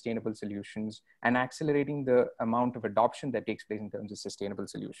growth of sustainable solutions and accelerating the amount of adoption that takes place in terms of sustainable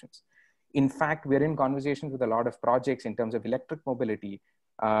solutions. In fact, we're in conversations with a lot of projects in terms of electric mobility.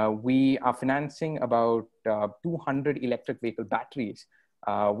 We are financing about 200 electric vehicle batteries,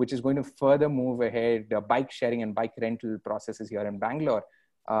 which is going to further move ahead bike sharing and bike rental processes here in Bangalore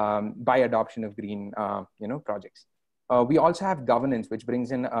by adoption of green projects. We also have governance, which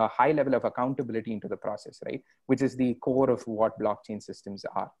brings in a high level of accountability into the process, right? Which is the core of what blockchain systems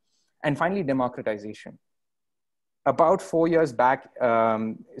are. And finally, democratization. About 4 years back,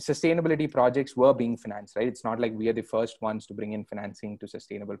 sustainability projects were being financed, right? It's not like we are the first ones to bring in financing to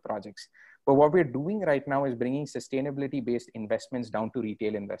sustainable projects. But what we're doing right now is bringing sustainability-based investments down to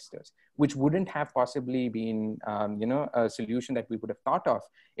retail investors, which wouldn't have possibly been, a solution that we would have thought of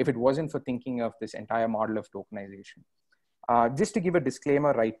if it wasn't for thinking of this entire model of tokenization. Just to give a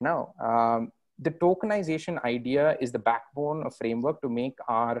disclaimer right now, the tokenization idea is the backbone of framework to make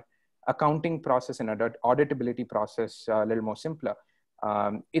our accounting process and auditability process a little more simpler.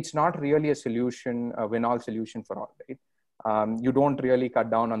 It's not really a solution, a win-all solution for all, right? You don't really cut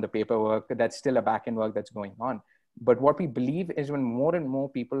down on the paperwork. That's still a back-end work that's going on. But what we believe is when more and more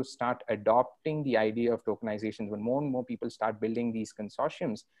people start adopting the idea of tokenization, when more and more people start building these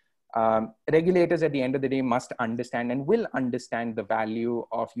consortiums, regulators at the end of the day must understand and will understand the value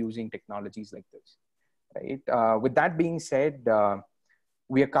of using technologies like this, right? With that being said,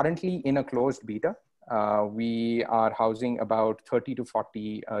 we are currently in a closed beta. We are housing about 30 to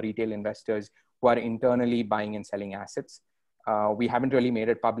 40 retail investors who are internally buying and selling assets. We haven't really made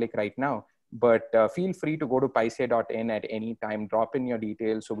it public right now, but feel free to go to pyse.in at any time, drop in your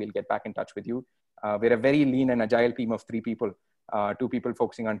details so we'll get back in touch with you. We're a very lean and agile team of 3 people, 2 people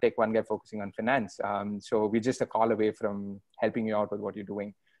focusing on tech, 1 guy focusing on finance. So we're just a call away from helping you out with what you're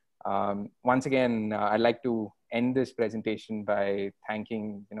doing. Once again, I'd like to end this presentation by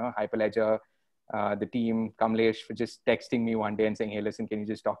thanking, Hyperledger, the team, Kamlesh, for just texting me one day and saying, hey, listen, can you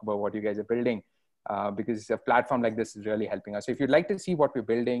just talk about what you guys are building? Because a platform like this is really helping us. So if you'd like to see what we're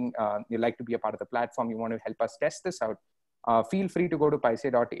building, you'd like to be a part of the platform, you want to help us test this out, feel free to go to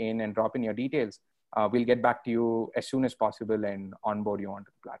pyse.in and drop in your details. We'll get back to you as soon as possible and onboard you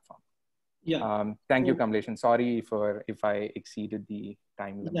onto the platform. Yeah. Thank you, Kamlesh, and sorry if I exceeded the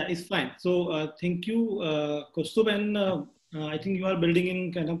time limit. Yeah, it's fine. So thank you, Kaustubh, and I think you are building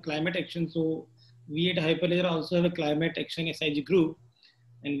in kind of climate action. So we at Hyperledger also have a climate action SIG group,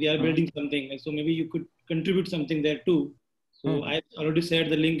 and we are building something. So maybe you could contribute something there too. So I already shared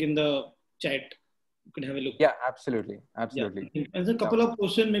the link in the chat. You could have a look. Yeah, absolutely. Absolutely. Yeah. And a couple of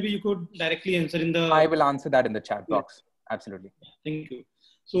questions maybe you could directly answer in the... I will answer that in the chat box. Absolutely. Thank you.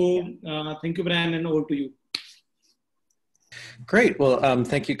 So thank you, Brian, and over to you. Great. Well,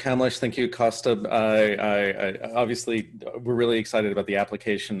 thank you, Kamlesh. Thank you, Kaustubh. Obviously, we're really excited about the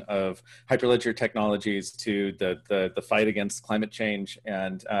application of Hyperledger technologies to the fight against climate change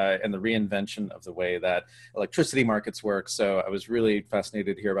and the reinvention of the way that electricity markets work. So I was really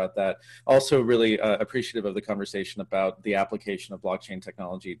fascinated to hear about that. Also, really appreciative of the conversation about the application of blockchain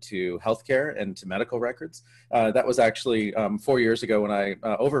technology to healthcare and to medical records. That was actually 4 years ago when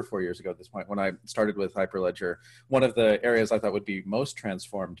over 4 years ago at this point, when I started with Hyperledger. One of the areas I thought would be most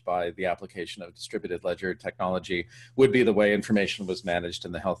transformed by the application of distributed ledger technology would be the way information was managed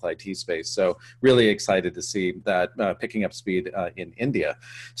in the health IT space. So really excited to see that picking up speed in India.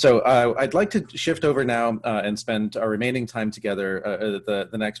 So I'd like to shift over now and spend our remaining time together,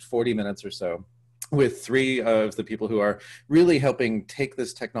 the next 40 minutes or so, with three of the people who are really helping take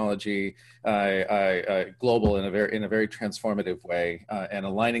this technology global in a very transformative way, and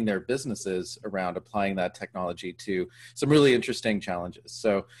aligning their businesses around applying that technology to some really interesting challenges.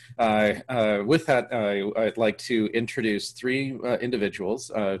 So with that, I'd like to introduce three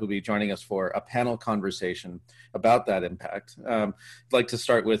individuals who'll be joining us for a panel conversation about that impact. I'd like to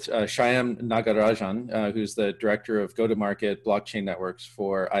start with Shyam Nagarajan, who's the Director of Go-to-Market Blockchain Networks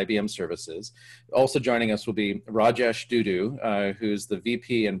for IBM Services. Also joining us will be Rajesh Dhuddu, who's the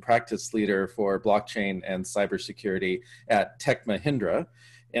VP and Practice Leader for Blockchain and Cybersecurity at Mahindra.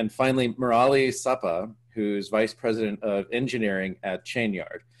 And finally, Murali Sappa, who's Vice President of Engineering at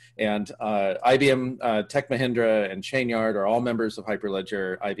Chainyard. And IBM, Tech Mahindra, and Chainyard are all members of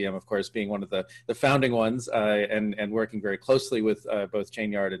Hyperledger, IBM, of course, being one of the founding ones, and working very closely with both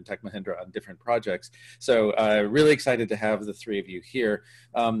Chainyard and Tech Mahindra on different projects. So really excited to have the three of you here.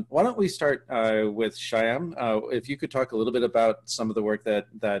 Why don't we start with Shyam? If you could talk a little bit about some of the work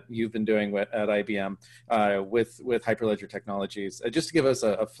that you've been doing at IBM with Hyperledger technologies, just to give us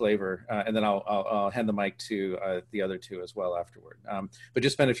a flavor, and then I'll hand the mic to the other two as well afterward. But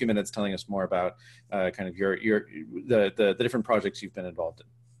just spend a few minutes telling us more about kind of the different projects you've been involved in.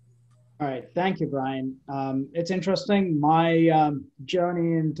 All right, thank you, Brian. It's interesting. My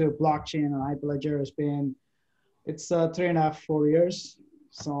journey into blockchain and Hyperledger has been, it's 3.5, 4 years.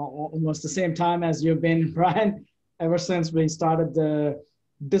 So almost the same time as you've been, Brian, ever since we started the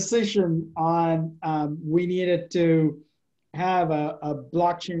decision on we needed to have a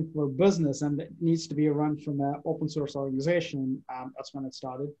blockchain for business, and it needs to be run from an open source organization. That's when it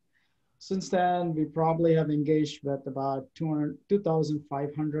started. Since then, we probably have engaged with about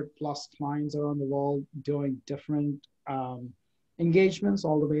 2,500 plus clients around the world doing different engagements,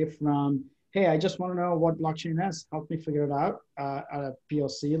 all the way from, hey, I just want to know what blockchain is, help me figure it out at a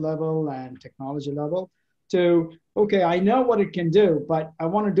POC level and technology level, to, okay, I know what it can do, but I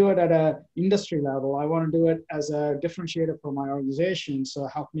want to do it at an industry level. I want to do it as a differentiator for my organization. So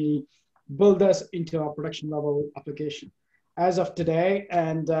help me build this into a production level application. As of today,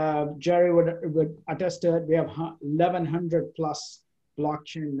 and Jerry would attest to it, we have 1,100 plus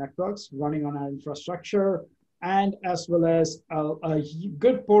blockchain networks running on our infrastructure, and as well as a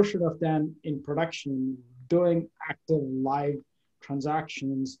good portion of them in production, doing active live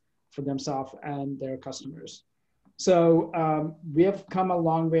transactions for themselves and their customers. So we have come a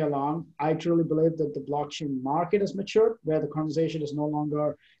long way along. I truly believe that the blockchain market has matured, where the conversation is no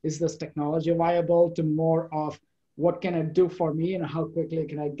longer, is this technology viable, to more of, what can it do for me and how quickly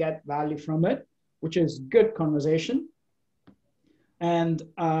can I get value from it, which is good conversation. And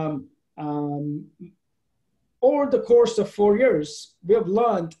over the course of 4 years, we have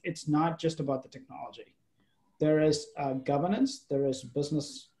learned it's not just about the technology. There is governance, there is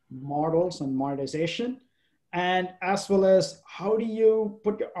business models and monetization, and as well as how do you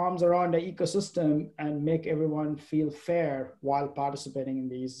put your arms around the ecosystem and make everyone feel fair while participating in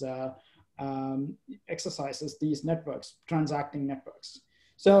these exercises, these networks, transacting networks.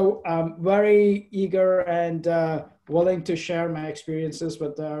 So I'm very eager and willing to share my experiences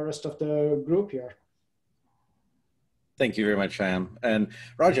with the rest of the group here. Thank you very much, Shyam. And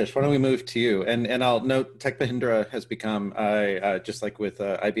Rajesh, why don't we move to you? And I'll note, Tech Mahindra has become, just like with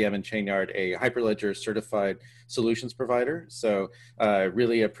IBM and Chainyard, a Hyperledger certified solutions provider. So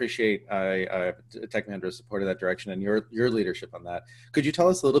really appreciate Tech Mahindra's support of that direction and your leadership on that. Could you tell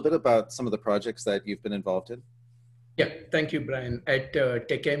us a little bit about some of the projects that you've been involved in? Yeah, thank you, Brian. At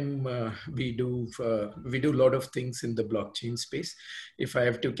TechM, we do a lot of things in the blockchain space. If I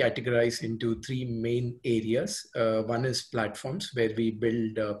have to categorize into three main areas, one is platforms, where we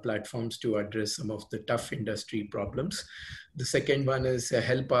build platforms to address some of the tough industry problems. The second one is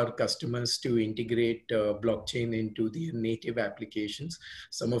help our customers to integrate blockchain into their native applications.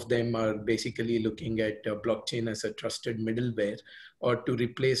 Some of them are basically looking at blockchain as a trusted middleware, or to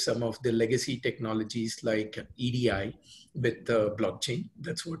replace some of the legacy technologies like EDI with blockchain.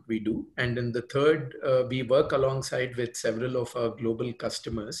 That's what we do. And then the third, we work alongside with several of our global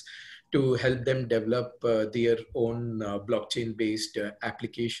customers to help them develop their own blockchain-based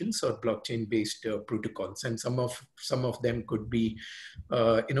applications or blockchain-based protocols. And some of them could be,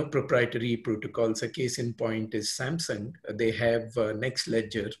 proprietary protocols. A case in point is Samsung. They have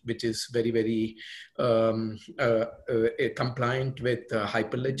NextLedger, which is very, very compliant with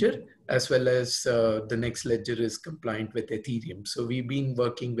Hyperledger, as well as the NextLedger is compliant with Ethereum. So we've been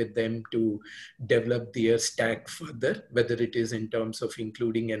working with them to develop their stack further, whether it is in terms of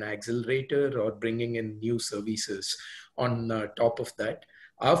including an accelerator or bringing in new services on top of that.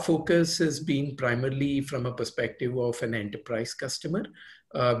 Our focus has been primarily from a perspective of an enterprise customer,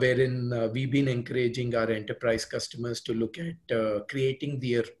 wherein we've been encouraging our enterprise customers to look at creating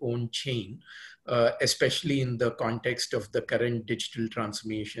their own chain, especially in the context of the current digital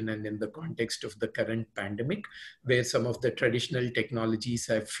transformation and in the context of the current pandemic, where some of the traditional technologies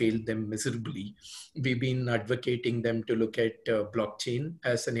have failed them miserably. We've been advocating them to look at blockchain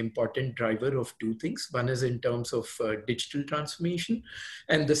as an important driver of two things. One is in terms of digital transformation,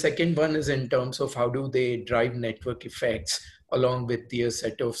 and the second one is in terms of how do they drive network effects along with their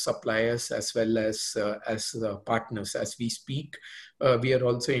set of suppliers as well as partners. As we speak, we are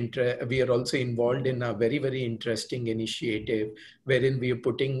also involved in a very, very interesting initiative wherein we are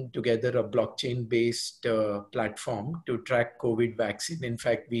putting together a blockchain-based platform to track COVID vaccine. In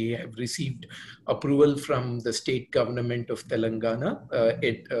fact, we have received approval from the state government of Telangana,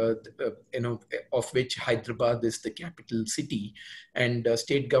 of which Hyderabad is the capital city, and the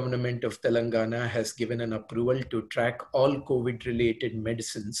state government of Telangana has given an approval to track all COVID-related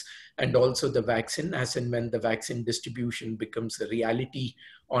medicines and also the vaccine as and when the vaccine distribution becomes a reality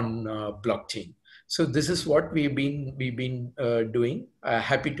on blockchain. So this is what we've been doing.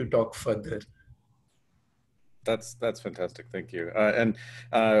 Happy to talk further. That's fantastic. Thank you. And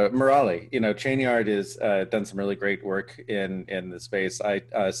Murali, Chainyard has done some really great work in the space. I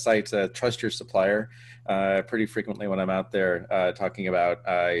cite Trust Your Supplier pretty frequently when I'm out there talking about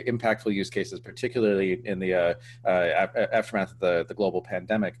impactful use cases, particularly in the aftermath of the global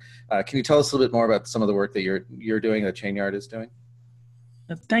pandemic. Can you tell us a little bit more about some of the work that you're doing, that Chainyard is doing?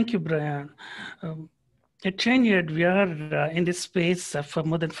 Thank you, Brian. At Chainyard, we are in this space for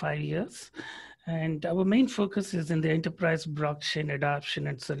more than 5 years. And our main focus is in the enterprise blockchain adoption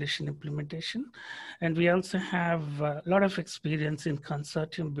and solution implementation. And we also have a lot of experience in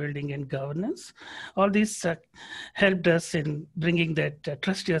consortium building and governance. All these helped us in bringing that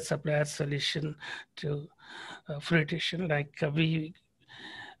Trust Your Supplier solution to fruition. Like we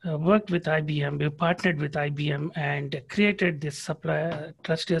worked with IBM, we partnered with IBM and created this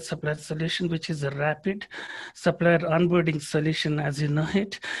Trust Your Supplier solution, which is a rapid supplier onboarding solution, as you know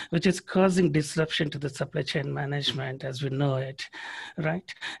it, which is causing disruption to the supply chain management as we know it,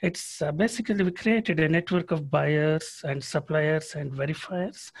 right? It's basically, we created a network of buyers and suppliers and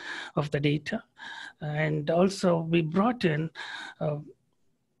verifiers of the data. And also we brought in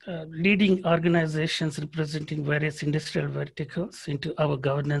leading organizations representing various industrial verticals into our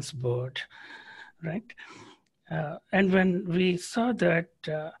governance board, right? And when we saw that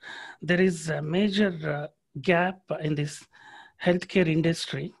there is a major gap in this healthcare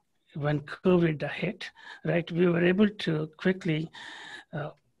industry when COVID hit, right, we were able to quickly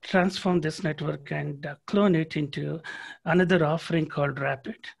transform this network and clone it into another offering called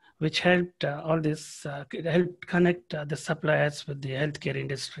Rapid, which helped helped connect the suppliers with the healthcare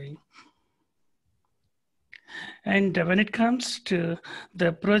industry. And when it comes to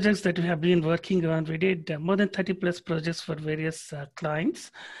the projects that we have been working on, we did more than 30 plus projects for various clients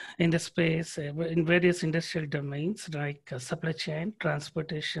in the space, in various industrial domains like supply chain,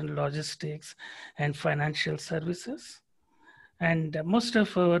 transportation, logistics, and financial services. And most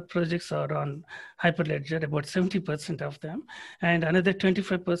of our projects are on Hyperledger, about 70% of them. And another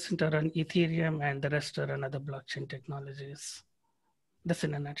 25% are on Ethereum, and the rest are on other blockchain technologies. That's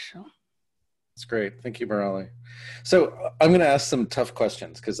in a nutshell. That's great. Thank you, Murali. So I'm going to ask some tough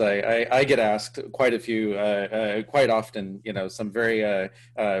questions because I get asked quite a few, quite often, some very,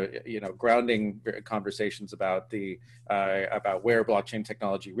 grounding conversations about about where blockchain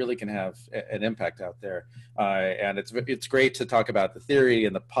technology really can have an impact out there. And it's great to talk about the theory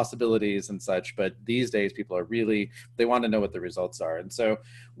and the possibilities and such, but these days people are they want to know what the results are. And so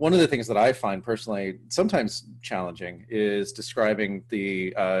one of the things that I find personally sometimes challenging is describing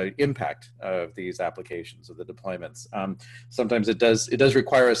the impact of these applications, of the deployments. Sometimes it does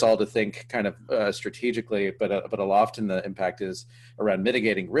require us all to think kind of strategically, but often the impact is around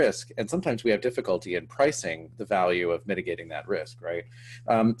mitigating risk, and sometimes we have difficulty in pricing the value of mitigating that risk, right?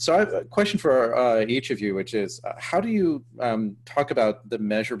 So I have a question for each of you, which is how do you talk about the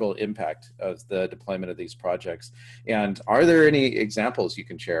measurable impact of the deployment of these projects, and are there any examples you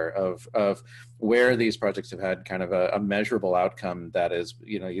can share of where these projects have had kind of a measurable outcome that is,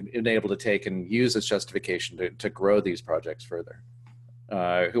 you've been able to take and use as justification to grow these projects further?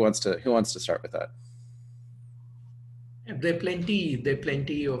 Who wants to start with that? There are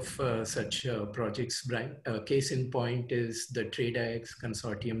plenty of such projects, Brian. Case in point is the TradeX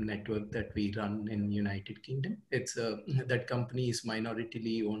consortium network that we run in United Kingdom. It's that company is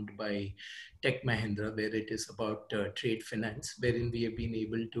minoritarily owned by Tech Mahindra, where it is about trade finance, wherein we have been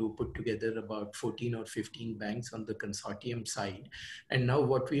able to put together about 14 or 15 banks on the consortium side. And now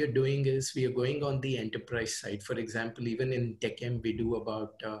what we are doing is we are going on the enterprise side. For example, even in TechM, we do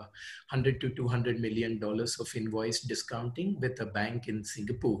about $100 to $200 million of invoice discounting with a bank in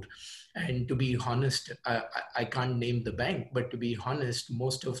Singapore. And to be honest, I can't name the bank, but to be honest,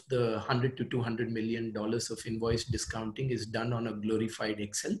 most of the $100 to $200 million of invoice discounting is done on a glorified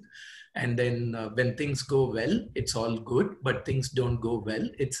Excel. And then when things go well, it's all good, but things don't go well.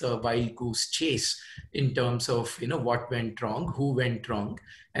 It's a wild goose chase in terms of, what went wrong, who went wrong.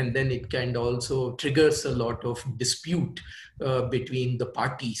 And then it can also triggers a lot of dispute between the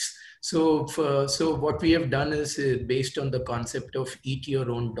parties. So what we have done is based on the concept of eat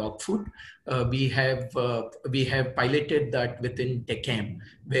your own dog food. We have piloted that within TechM,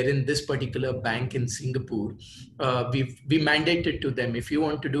 wherein this particular bank in Singapore, we mandated to them, if you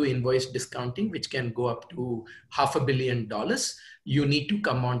want to do invoice discounting, which can go up to $500 million, you need to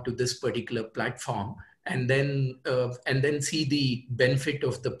come on to this particular platform. And then see the benefit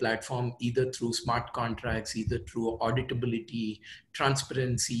of the platform either through smart contracts, either through auditability,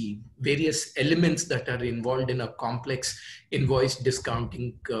 transparency, various elements that are involved in a complex invoice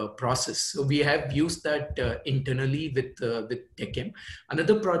discounting process. So we have used that internally with TechM.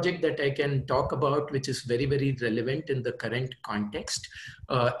 Another project that I can talk about, which is very, very relevant in the current context,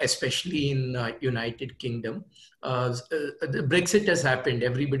 especially in United Kingdom. The Brexit has happened.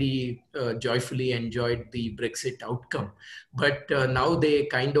 Everybody joyfully enjoyed the Brexit outcome, but now the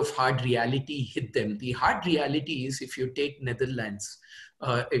kind of hard reality hit them. The hard reality is, if you take Netherlands,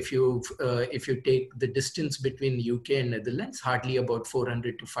 if you take the distance between UK and Netherlands, hardly about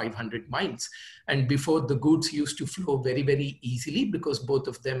 400 to 500 miles. And before, the goods used to flow very, very easily because both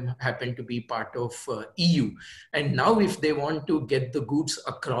of them happen to be part of EU. And now if they want to get the goods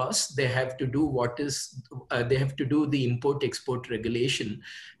across, they have to do the import-export regulation.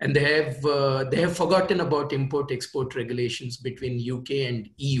 And they have forgotten about import-export regulations between UK and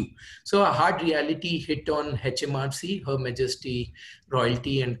EU. So a hard reality hit on HMRC, Her Majesty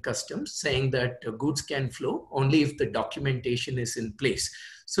Royalty and Customs, saying that goods can flow only if the documentation is in place.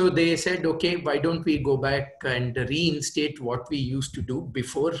 So they said, okay, why don't we go back and reinstate what we used to do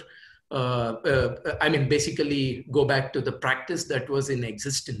before? Basically go back to the practice that was in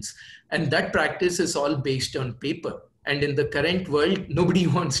existence. And that practice is all based on paper. And in the current world, nobody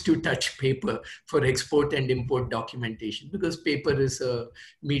wants to touch paper for export and import documentation because paper is a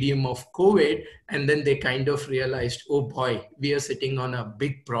medium of COVID. And then they kind of realized, oh boy, we are sitting on a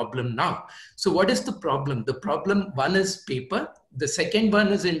big problem now. So what is the problem? The problem, one is paper. The second one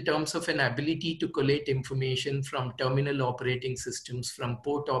is in terms of an ability to collate information from terminal operating systems, from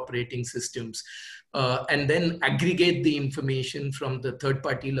port operating systems, and then aggregate the information from the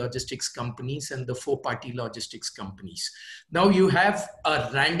third-party logistics companies and the four-party logistics companies. Now you have a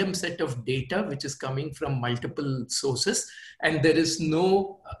random set of data which is coming from multiple sources, and there is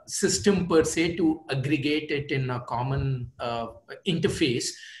no system per se to aggregate it in a common interface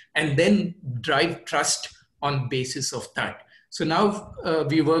and then drive trust on basis of that. So now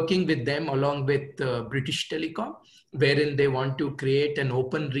we're working with them along with British Telecom, wherein they want to create an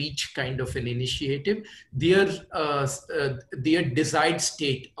open reach kind of an initiative. Their desired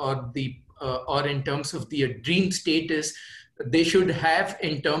state or in terms of their dream state is they should have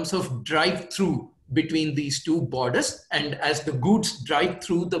in terms of drive through between these two borders. And as the goods drive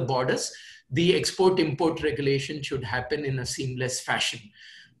through the borders, the export import regulation should happen in a seamless fashion.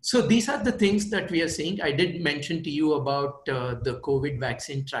 So these are the things that we are seeing. I did mention to you about the COVID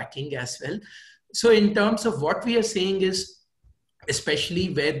vaccine tracking as well. So in terms of what we are saying is, especially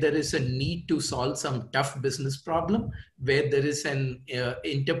where there is a need to solve some tough business problem, where there is an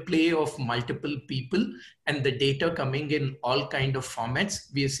interplay of multiple people and the data coming in all kind of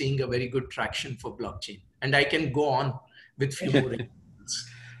formats, we are seeing a very good traction for blockchain. And I can go on with few more examples.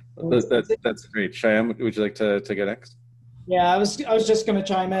 That's great. Shyam, would you like to go next? Yeah, I was just going to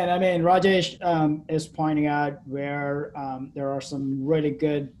chime in. I mean, Rajesh is pointing out where there are some really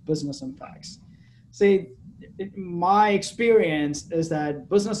good business impacts. See, my experience is that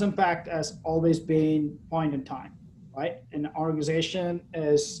business impact has always been point in time, right? An organization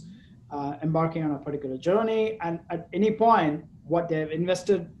is embarking on a particular journey, and at any point, what they've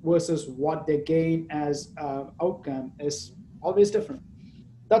invested versus what they gain as outcome is always different.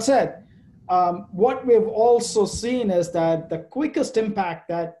 That said, what we've also seen is that the quickest impact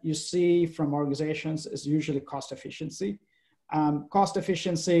that you see from organizations is usually cost efficiency. Cost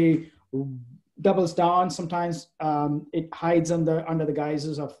efficiency doubles down. Sometimes it hides under the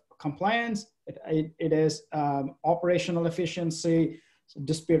guises of compliance. It is operational efficiency,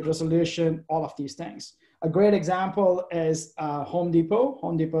 dispute resolution, all of these things. A great example is Home Depot.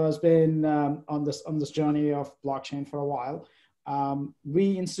 Home Depot has been on this journey of blockchain for a while.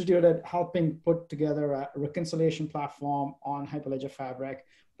 We instituted helping put together a reconciliation platform on Hyperledger Fabric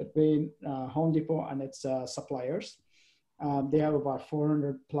between Home Depot and its suppliers. They have about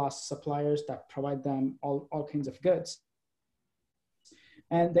 400 plus suppliers that provide them all kinds of goods.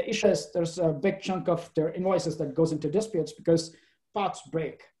 And the issue is there's a big chunk of their invoices that goes into disputes because parts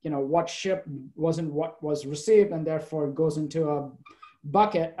break. What shipped wasn't what was received, and therefore it goes into a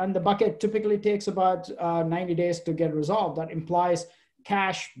bucket, and the bucket typically takes about 90 days to get resolved. That implies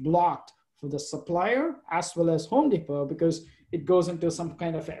cash blocked for the supplier as well as Home Depot because it goes into some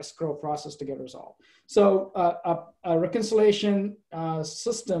kind of escrow process to get resolved. So a reconciliation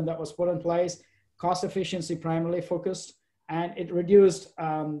system that was put in place, cost efficiency primarily focused, and it reduced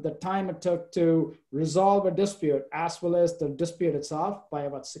the time it took to resolve a dispute as well as the dispute itself by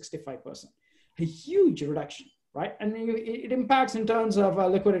about 65%. A huge reduction. Right, and it impacts in terms of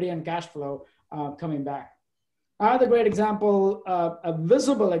liquidity and cash flow coming back. Another great example, a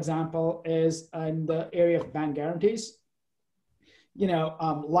visible example, is in the area of bank guarantees. Ligon.io.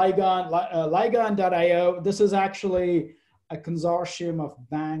 This is actually a consortium of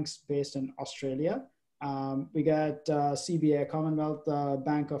banks based in Australia. We got CBA, Commonwealth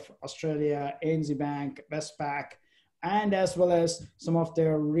Bank of Australia, ANZ Bank, Westpac, and as well as some of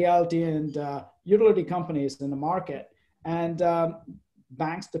their realty and utility companies in the market. And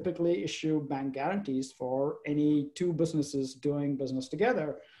banks typically issue bank guarantees for any two businesses doing business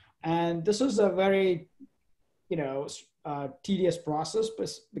together. And this is a very, tedious process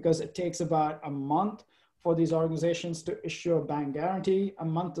because it takes about a month for these organizations to issue a bank guarantee. A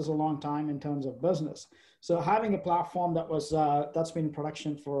month is a long time in terms of business. So having a platform that's been in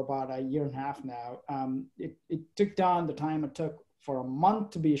production for about a year and a half now, it took down the time it took for a month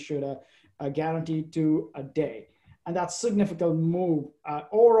to be issued a guarantee to a day. And that's significant move,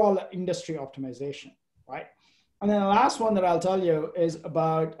 overall industry optimization, right? And then the last one that I'll tell you is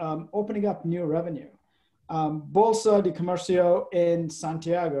about opening up new revenue. Bolsa de Comercio in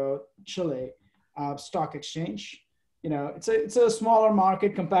Santiago, Chile, stock exchange. It's a smaller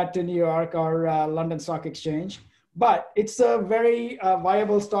market compared to New York or London Stock Exchange, but it's a very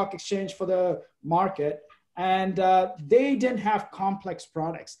viable stock exchange for the market. And they didn't have complex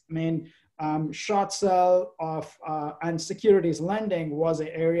products. I mean, short sell of and securities lending was an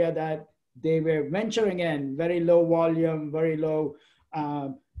area that they were venturing in, very low volume, very low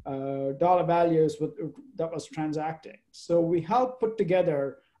dollar values that was transacting. So we helped put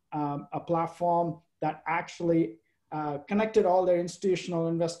together a platform that actually connected all their institutional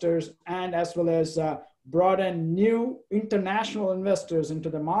investors and as well as brought in new international investors into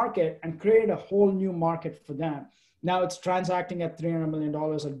the market and created a whole new market for them. Now it's transacting at $300 million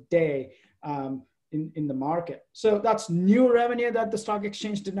a day in the market. So that's new revenue that the stock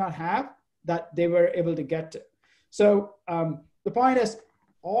exchange did not have that they were able to get to. So the point is,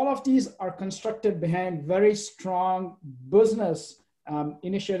 all of these are constructed behind very strong business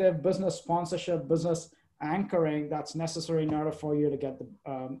initiative, business sponsorship, business anchoring that's necessary in order for you to get the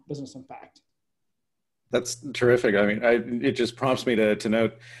business impact. That's terrific. I mean, it just prompts me to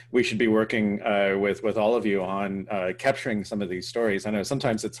note we should be working with all of you on capturing some of these stories. I know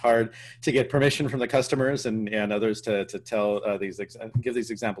sometimes it's hard to get permission from the customers and others to tell give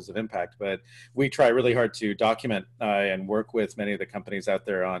these examples of impact, but we try really hard to document and work with many of the companies out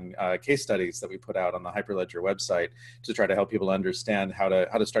there on case studies that we put out on the Hyperledger website to try to help people understand how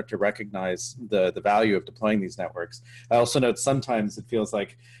to start to recognize the value of deploying these networks. I also note sometimes it feels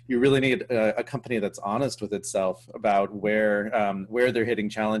like you really need a company that's honest honest with itself about where they're hitting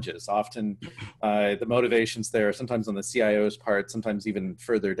challenges. Often the motivations there, sometimes on the CIO's part, sometimes even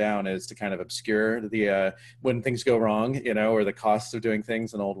further down, is to kind of obscure the when things go wrong, you know, or the costs of doing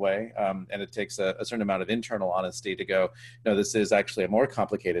things an old way. And it takes a certain amount of internal honesty to go, no, this is actually a more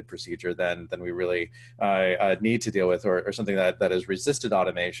complicated procedure than we really need to deal with, or something that has resisted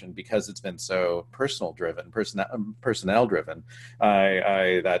automation because it's been so personnel driven.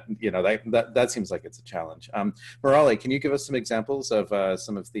 That, you know, that seems like it's a challenge. Murali, can you give us some examples of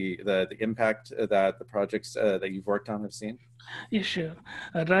some of the impact that the projects that you've worked on have seen? Yeah, sure.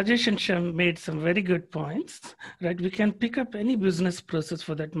 Rajesh and Shyam made some very good points, right? We can pick up any business process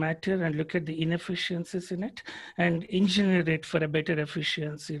for that matter and look at the inefficiencies in it and engineer it for a better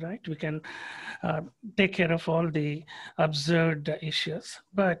efficiency, right? We can take care of all the observed issues.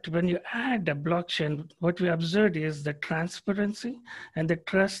 But when you add a blockchain, what we observed is the transparency and the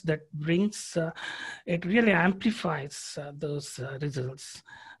trust that brings, it really amplifies those results.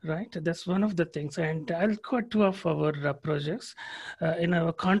 Right, that's one of the things. And I'll quote two of our projects. In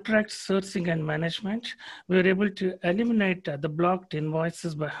our contract sourcing and management, we were able to eliminate the blocked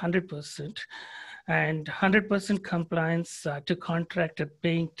invoices by 100% and 100% compliance to contracted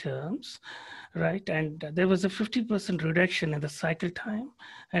paying terms. Right, and there was a 50% reduction in the cycle time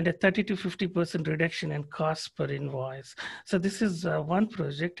and a 30 to 50% reduction in cost per invoice. So this is one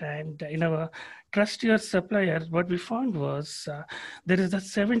project, and in our trust your supplier, what we found was there is a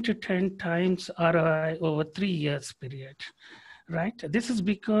 7 to 10 times ROI over 3 years period. Right. This is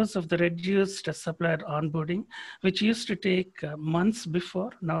because of the reduced supplier onboarding, which used to take months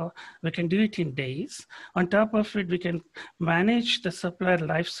before. Now we can do it in days. On top of it, we can manage the supplier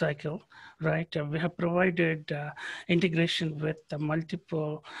life cycle. Right. We have provided integration with the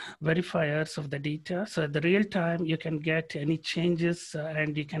multiple verifiers of the data. So at the real time, you can get any changes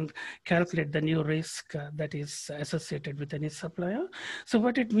and you can calculate the new risk that is associated with any supplier. So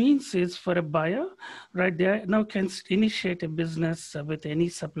what it means is for a buyer, right, they now can initiate a business with any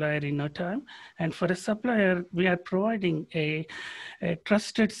supplier in no time. And for a supplier, we are providing a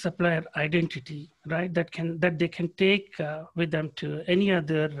trusted supplier identity, right, that they can take with them to any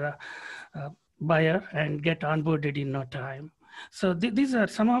other buyer and get onboarded in no time. So these are,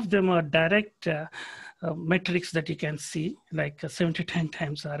 some of them are direct metrics that you can see, like 7 to 10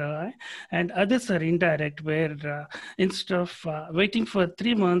 times ROI, and others are indirect, where instead of waiting for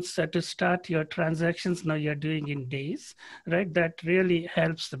 3 months to start your transactions, now you're doing in days, right? That really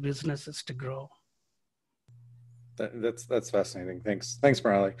helps the businesses to grow. That's fascinating. Thanks,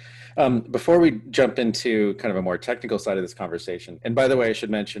 Murali. Before we jump into kind of a more technical side of this conversation, and by the way, I should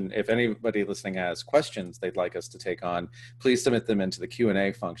mention, if anybody listening has questions they'd like us to take on, please submit them into the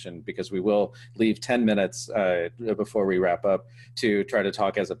Q&A function, because we will leave 10 minutes before we wrap up to try to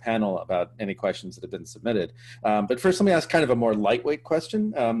talk as a panel about any questions that have been submitted. But first, let me ask kind of a more lightweight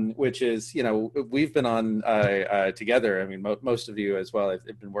question, which is, you know, we've been on together. I mean, most of you as well.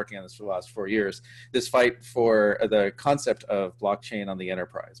 I've been working on this for the last 4 years. This fight for the concept of blockchain on the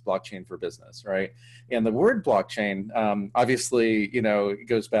enterprise, blockchain for business, right? And the word blockchain, obviously, you know, it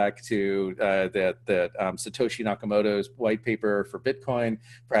goes back to Satoshi Nakamoto's white paper for Bitcoin.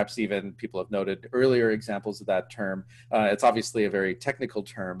 Perhaps even people have noted earlier examples of that term. It's obviously a very technical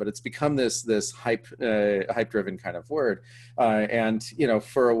term, but it's become this hype-driven kind of word. And you know,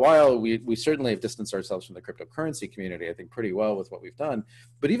 for a while, we certainly have distanced ourselves from the cryptocurrency community, I think, pretty well with what we've done.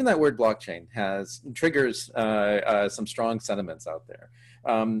 But even that word blockchain triggers some strong sentiments out there.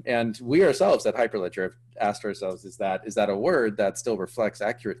 And we ourselves at Hyperledger have asked ourselves, is that a word that still reflects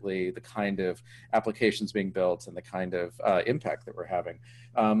accurately the kind of applications being built and the kind of impact that we're having?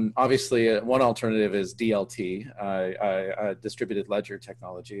 Obviously, one alternative is DLT, distributed ledger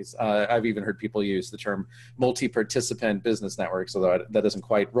technologies. I've even heard people use the term multi-participant business networks, although that doesn't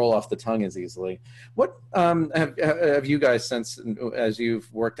quite roll off the tongue as easily. What have you guys sensed as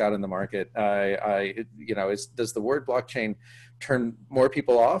you've worked out in the market? You know, does the word blockchain turn more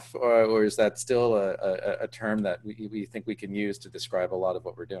people off, or is that still a term that we think we can use to describe a lot of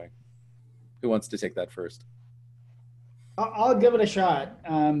what we're doing? Who wants to take that first? I'll give it a shot.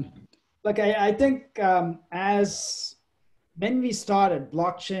 Look, I think as when we started,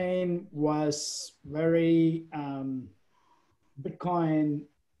 blockchain was very Bitcoin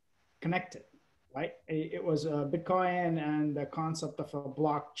connected, right? It was Bitcoin and the concept of a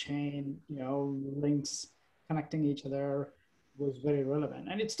blockchain, you know, links connecting each other was very relevant,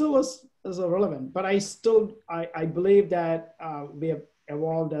 and it still is relevant. But I believe that we have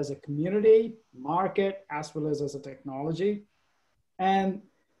evolved as a community, market, as well as a technology, and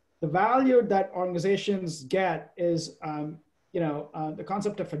the value that organizations get is the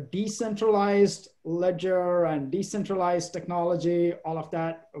concept of a decentralized ledger and decentralized technology, all of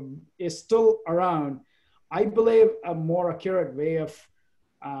that is still around. I believe a more accurate way of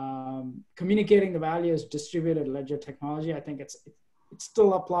communicating the value is distributed ledger technology. I think it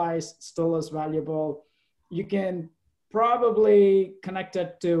still applies, still is valuable. You can probably connect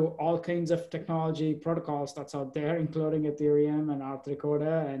it to all kinds of technology protocols that's out there, including Ethereum and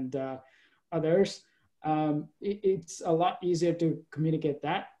Arthrocoda and others. It's a lot easier to communicate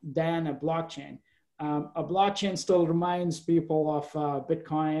that than a blockchain. A blockchain still reminds people of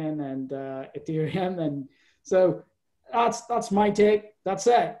Bitcoin and Ethereum. And so that's my take. That's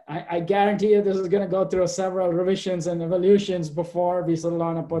it. I guarantee you this is going to go through several revisions and evolutions before we settle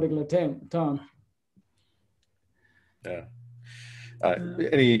on a particular term. Yeah.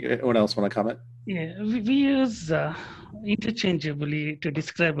 Anyone else want to comment? Yeah, we use interchangeably to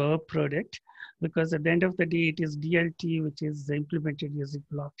describe our product, because at the end of the day, it is DLT, which is implemented using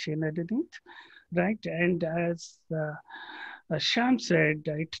blockchain underneath, right? And as Shyam said,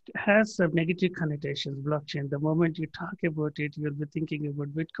 it has some negative connotations, blockchain. The moment you talk about it, you'll be thinking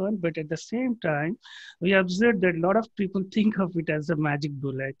about Bitcoin. But at the same time, we observed that a lot of people think of it as a magic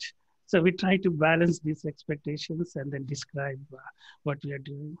bullet. So we try to balance these expectations and then describe what we are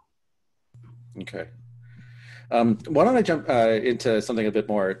doing. Okay. Why don't I jump into something a bit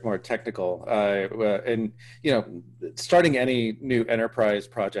more technical? And starting any new enterprise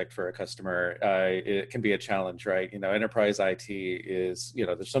project for a customer, it can be a challenge, right? Enterprise IT is,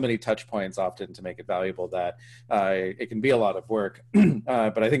 there's so many touch points often to make it valuable that it can be a lot of work.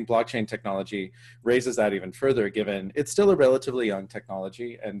 But I think blockchain technology raises that even further, given it's still a relatively young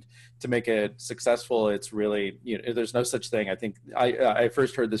technology, and to make it successful, it's really, there's no such thing. I think I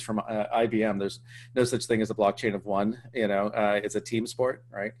first heard this from IBM. There's no such thing as a blockchain of one, it's a team sport,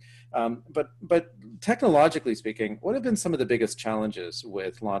 right? But technologically speaking, what have been some of the biggest challenges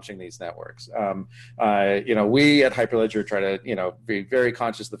with launching these networks? We at Hyperledger try to, be very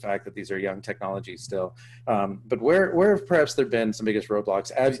conscious of the fact that these are young technologies still. But where have perhaps there been some biggest roadblocks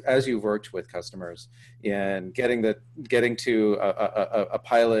as you've worked with customers in getting to a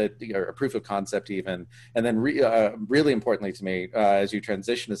pilot or a proof of concept even, and then really importantly to me, as you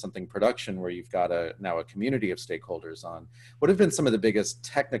transition to something production where you've got now a community of stakeholders on, what have been some of the biggest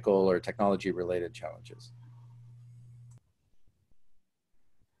technical or technology related challenges?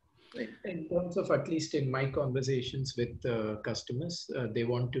 In terms of, at least in my conversations with customers, they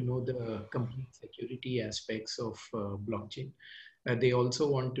want to know the complete security aspects of blockchain. They also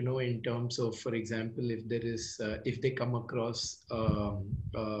want to know in terms of, for example, if they come across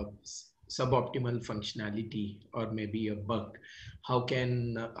suboptimal functionality or maybe a bug, how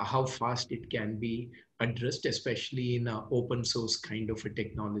fast it can be addressed, especially in an open source kind of a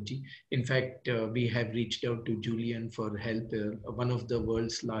technology. In fact, we have reached out to Julian for help, one of the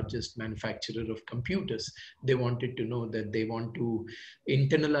world's largest manufacturer of computers. They wanted to know that they want to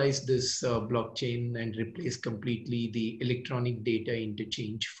internalize this blockchain and replace completely the electronic data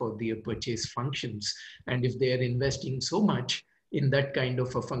interchange for their purchase functions. And if they are investing so much in that kind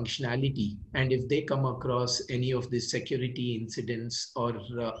of a functionality, and if they come across any of the security incidents or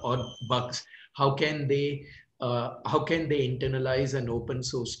bugs, how can they internalize an open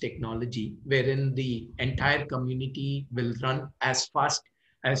source technology wherein the entire community will run as fast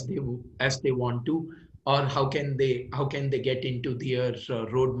as they want to, or how can they get into their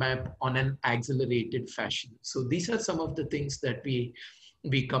roadmap on an accelerated fashion? So these are some of the things that we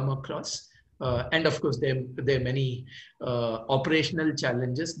come across. And of course, there are many operational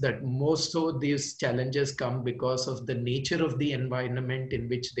challenges, that most of these challenges come because of the nature of the environment in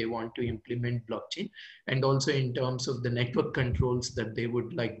which they want to implement blockchain, and also in terms of the network controls that they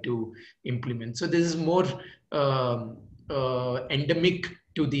would like to implement. So this is more endemic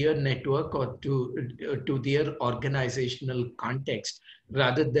to their network or to their organizational context,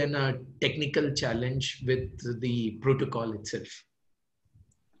 rather than a technical challenge with the protocol itself.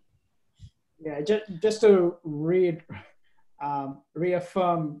 Yeah, just to reaffirm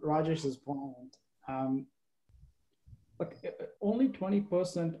Rajesh's point, look, only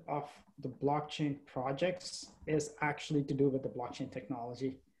 20% of the blockchain projects is actually to do with the blockchain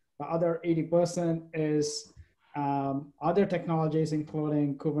technology. The other 80% is other technologies,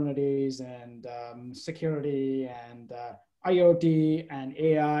 including Kubernetes and security and IoT and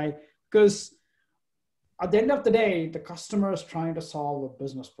AI, because at the end of the day, the customer is trying to solve a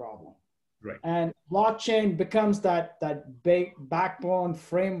business problem. Right. And blockchain becomes that big backbone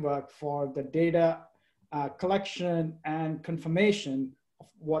framework for the data collection and confirmation of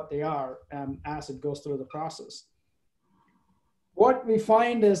what they are as it goes through the process. What we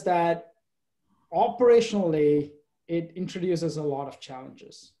find is that operationally, it introduces a lot of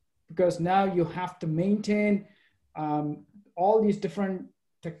challenges, because now you have to maintain all these different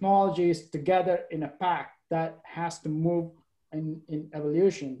technologies together in a pack that has to move in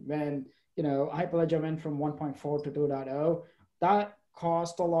evolution. When, you know, Hyperledger went from 1.4 to 2.0, that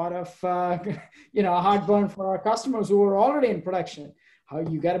caused a lot of, you know, heartburn for our customers who were already in production. How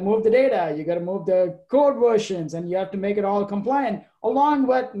you got to move the data, you got to move the code versions, and you have to make it all compliant, along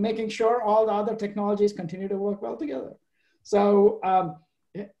with making sure all the other technologies continue to work well together. So,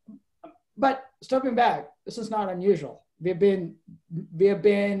 but stepping back, this is not unusual. We have been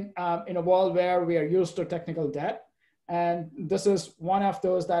in a world where we are used to technical debt, and this is one of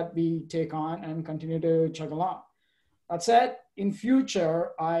those that we take on and continue to chug along. That said, in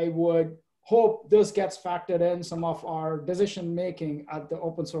future, I would hope this gets factored in some of our decision making at the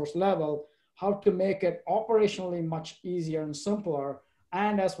open source level, how to make it operationally much easier and simpler,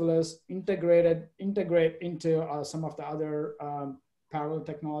 and as well as integrate into some of the other parallel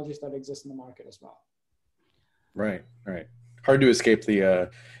technologies that exist in the market as well. Right, right. Hard to escape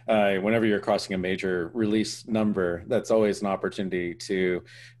the, whenever you're crossing a major release number, that's always an opportunity to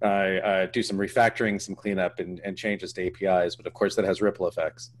do some refactoring, some cleanup, and changes to APIs. But of course, that has ripple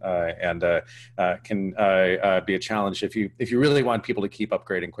effects and can be a challenge if you really want people to keep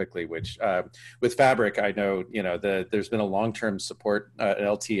upgrading quickly. Which with Fabric, I know, you know, there's been a long-term support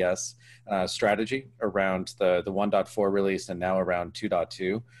LTS strategy around the 1.4 release, and now around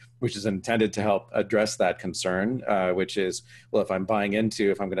 2.2. Which is intended to help address that concern, which is, well, if I'm going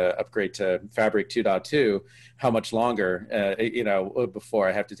to upgrade to Fabric 2.2, how much longer, you know, before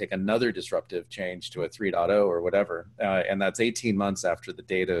I have to take another disruptive change to a 3.0 or whatever. And that's 18 months after the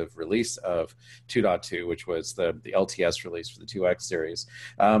date of release of 2.2, which was the LTS release for the 2X series.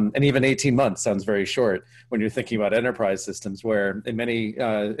 And even 18 months sounds very short when you're thinking about enterprise systems, where in many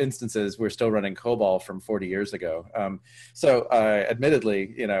instances, we're still running COBOL from 40 years ago. So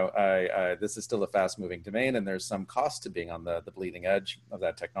admittedly, you know, this is still a fast-moving domain, and there's some cost to being on the bleeding edge of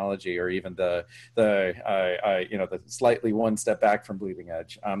that technology, or even the slightly one step back from bleeding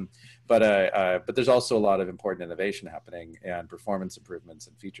edge. But there's also a lot of important innovation happening, and performance improvements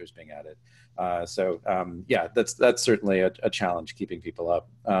and features being added. Yeah, that's certainly a challenge keeping people up.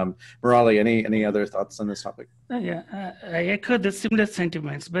 Murali, any other thoughts on this topic? Yeah, I echo the similar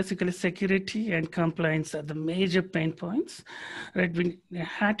sentiments. Basically, security and compliance are the major pain points, right? We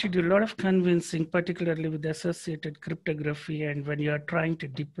had to do a lot of convincing, particularly with associated cryptography, and when you are trying to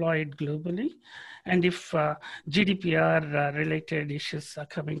deploy it globally. And if GDPR related issues are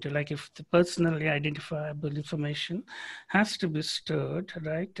coming to, like if the personally identifiable information has to be stored,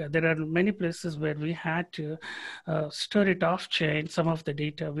 right? There are many places where we had to store it off chain, some of the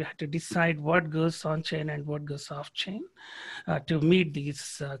data. We had to decide what goes on chain and what goes off chain to meet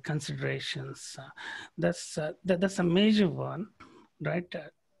these considerations. That's a major one, right?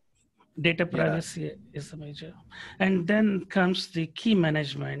 Data privacy is a major. And then comes the key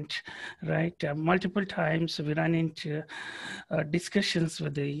management, right? Multiple times we run into discussions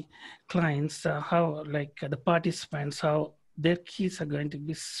with the clients, how, like the participants, how their keys are going to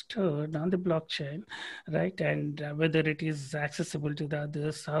be stored on the blockchain, right? And whether it is accessible to the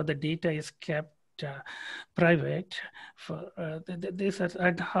others, how the data is kept private for this,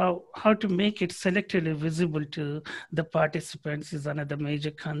 and how to make it selectively visible to the participants is another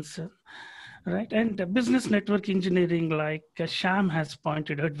major concern, right? And business network engineering, like Shyam has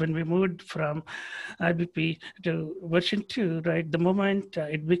pointed out, when we moved from IBP to version 2, right, the moment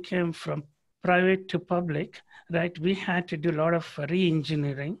it became from private to public, right, we had to do a lot of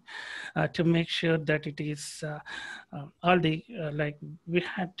re-engineering to make sure that it is all the, like we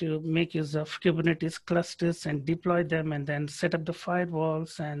had to make use of Kubernetes clusters and deploy them, and then set up the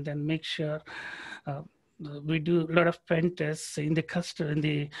firewalls, and then make sure we do a lot of pen tests in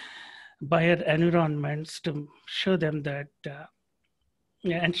the buyer environments to show them that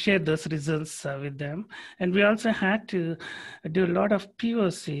and share those results with them. And we also had to do a lot of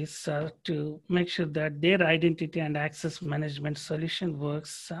POCs to make sure that their identity and access management solution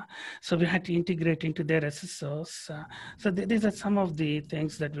works. So we had to integrate into their SSOs. So these are some of the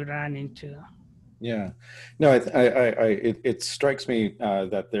things that we ran into. Yeah, no, it strikes me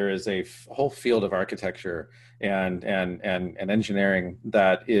that there is a whole field of architecture and engineering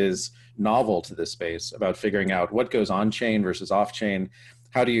that is novel to this space, about figuring out what goes on chain versus off chain,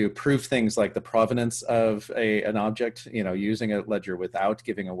 how do you prove things like the provenance of an object, using a ledger without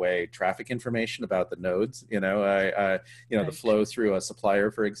giving away traffic information about the nodes, the flow through a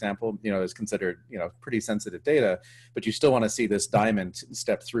supplier, for example, is considered, pretty sensitive data, but you still want to see this diamond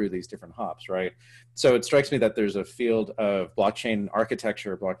step through these different hops, right? So it strikes me that there's a field of blockchain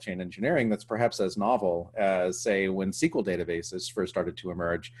architecture, blockchain engineering that's perhaps as novel as, say, when SQL databases first started to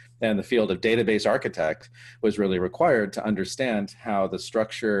emerge, and the field of database architect was really required to understand how the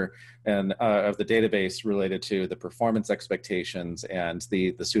structure and of the database related to the performance expectations and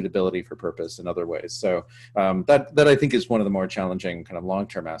the suitability for purpose in other ways. So that I think is one of the more challenging kind of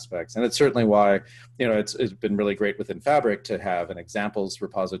long-term aspects. And it's certainly why, it's been really great within Fabric to have an examples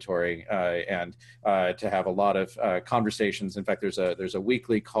repository and to have a lot of conversations. In fact, there's a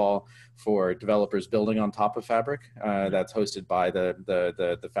weekly call for developers building on top of Fabric that's hosted by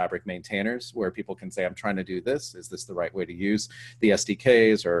the Fabric maintainers, where people can say, I'm trying to do this. Is this the right way to use the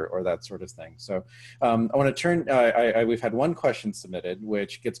SDKs or that sort of thing? So I want to turn, we've had one question submitted,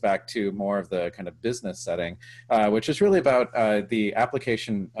 which gets back to more of the kind of business setting, which is really about the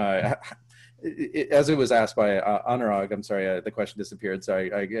application, as it was asked by Anurag, I'm sorry, the question disappeared, so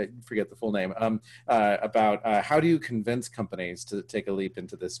I forget the full name, about how do you convince companies to take a leap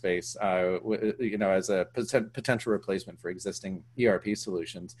into this space, as a potential replacement for existing ERP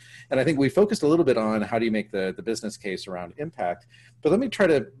solutions. And I think we focused a little bit on how do you make the business case around impact, but let me try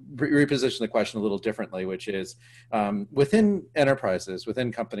to reposition the question a little differently, which is within enterprises,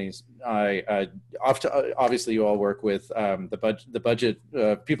 within companies, obviously you all work with the budget,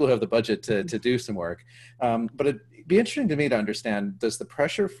 people who have the budget to do some work. But it'd be interesting to me to understand, does the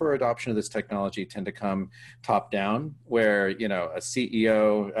pressure for adoption of this technology tend to come top down, where, a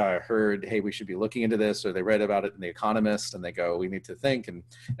CEO heard, hey, we should be looking into this, or they read about it in The Economist and they go, we need to think, and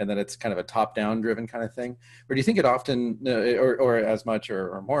then it's kind of a top down driven kind of thing? Or do you think it often, or as much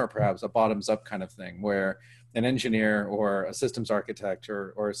or more perhaps, a bottoms up kind of thing, where an engineer or a systems architect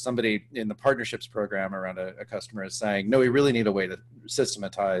or somebody in the partnerships program around a customer is saying, no, we really need a way to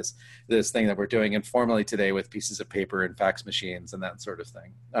systematize this thing that we're doing informally today with pieces of paper and fax machines and that sort of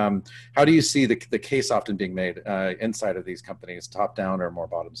thing? How do you see the case often being made inside of these companies, top down or more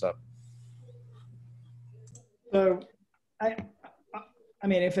bottoms up? So I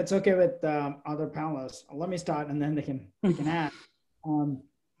mean, if it's okay with other panelists, let me start and then they can add.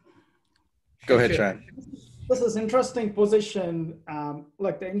 Go ahead, Shyam. This is interesting position.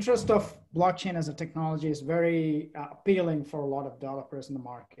 Look, the interest of blockchain as a technology is very appealing for a lot of developers in the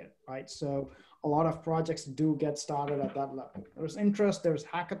market, right? So a lot of projects do get started at that level. There's interest, there's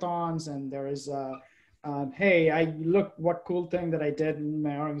hackathons, and there is, hey, look what cool thing that I did in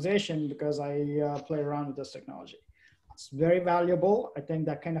my organization because I play around with this technology. It's very valuable. I think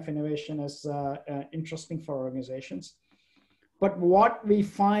that kind of innovation is interesting for organizations. But what we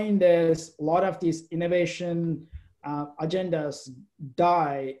find is a lot of these innovation agendas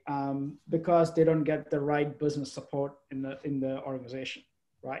die because they don't get the right business support in the organization,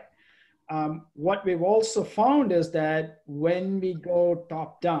 right? What we've also found is that when we go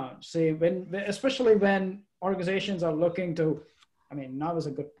top down, say especially when organizations are looking to, I mean, now is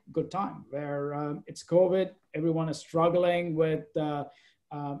a good time where it's COVID, everyone is struggling with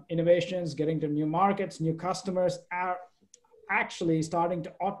innovations, getting to new markets, new customers are actually starting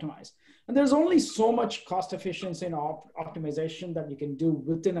to optimize. And there's only so much cost efficiency and optimization that you can do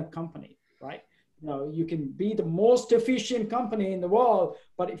within a company, right? You can be the most efficient company in the world,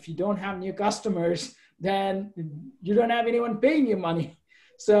 but if you don't have new customers, then you don't have anyone paying you money.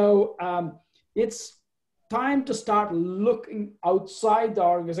 So it's time to start looking outside the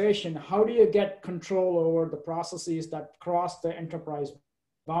organization. How do you get control over the processes that cross the enterprise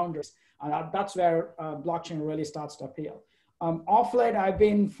boundaries? That's where blockchain really starts to appeal. Off late, I've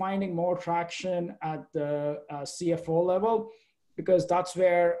been finding more traction at the CFO level, because that's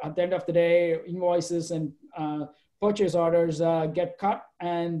where, at the end of the day, invoices and purchase orders get cut,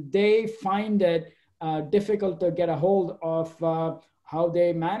 and they find it difficult to get a hold of how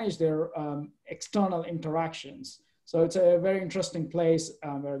they manage their external interactions. So it's a very interesting place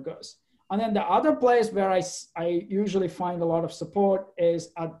where it goes. And then the other place where I usually find a lot of support is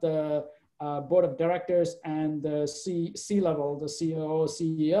at the board of directors and the C-level, the COO,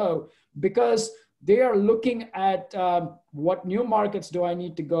 CEO, because they are looking at what new markets do I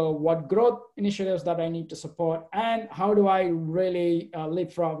need to go, what growth initiatives that I need to support, and how do I really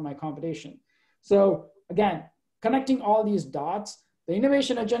leapfrog my competition. So again, connecting all these dots, the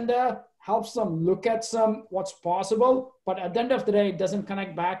innovation agenda helps them look at what's possible, but at the end of the day, it doesn't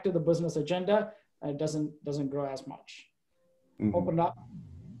connect back to the business agenda, and it doesn't grow as much. Mm-hmm. Open it up.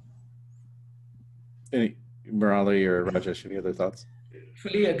 Murali or Rajesh, any other thoughts?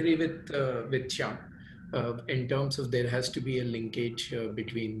 fully agree with Shyam. In terms of there has to be a linkage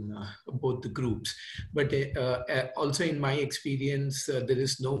between both the groups. But also in my experience, there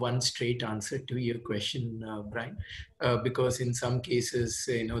is no one straight answer to your question, Brian, because in some cases,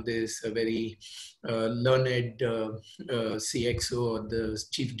 there's a very learned CXO or the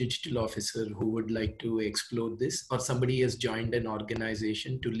chief digital officer who would like to explore this, or somebody has joined an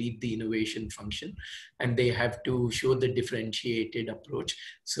organization to lead the innovation function, and they have to show the differentiated approach.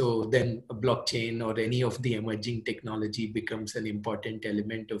 So then a blockchain or any of the emerging technology becomes an important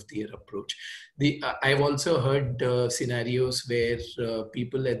element of their approach. I've also heard scenarios where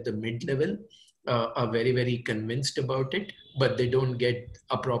people at the mid-level are very, very convinced about it, but they don't get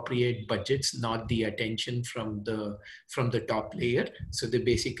appropriate budgets, not the attention from the top layer. So they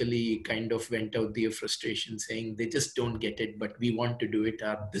basically kind of went out their frustration saying they just don't get it, but we want to do it.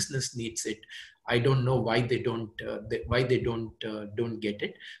 Our business needs it. I don't know why they don't get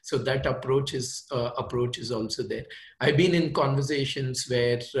it. So that approach is also there. I've been in conversations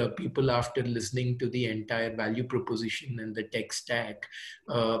where people, after listening to the entire value proposition and the tech stack,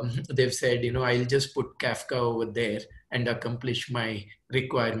 they've said, I'll just put Kafka over there and accomplish my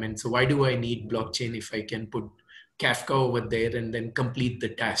requirements. So why do I need blockchain if I can put Kafka over there and then complete the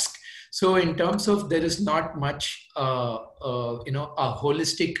task? So in terms of, there is not much, a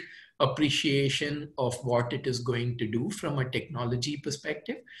holistic appreciation of what it is going to do from a technology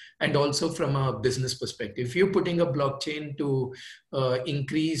perspective and also from a business perspective. If you're putting a blockchain to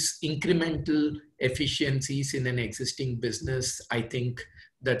increase incremental efficiencies in an existing business, I think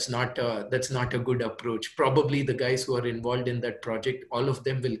that's not a good approach. Probably the guys who are involved in that project, all of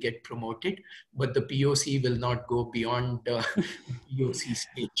them will get promoted, but the POC will not go beyond POC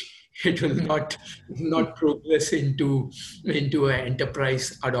stage. It will not progress into an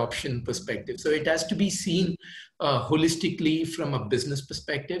enterprise adoption perspective. So it has to be seen holistically from a business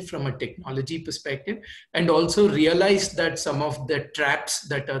perspective, from a technology perspective, and also realize that some of the traps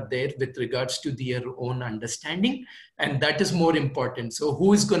that are there with regards to their own understanding, and that is more important. So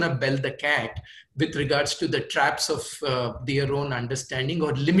who is going to bell the cat with regards to the traps of their own understanding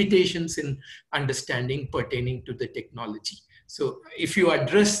or limitations in understanding pertaining to the technology? So if you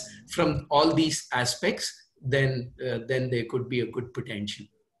address from all these aspects, then there could be a good potential.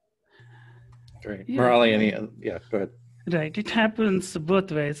 Great. Yeah. Murali, go ahead. Right. It happens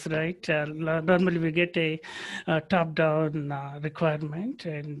both ways, right? Normally we get a top-down requirement,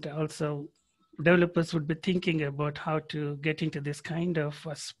 and also developers would be thinking about how to get into this kind of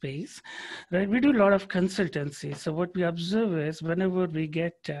space, right? We do a lot of consultancy. So what we observe is whenever we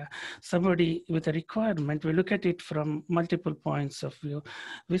get somebody with a requirement, we look at it from multiple points of view.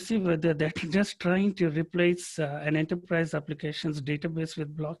 We see whether they're just trying to replace an enterprise applications database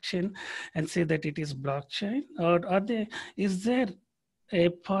with blockchain and say that it is blockchain, or is there a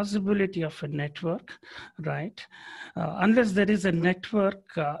possibility of a network, right? Unless there is a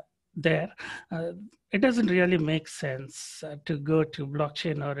network there, it doesn't really make sense to go to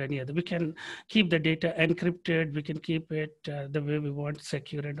blockchain or any other. We can keep the data encrypted, we can keep it the way we want,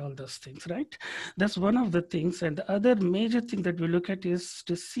 secure and all those things, right? That's one of the things. And the other major thing that we look at is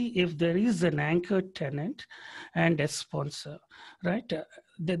to see if there is an anchor tenant and a sponsor, right?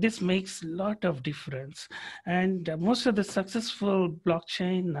 This makes a lot of difference. And most of the successful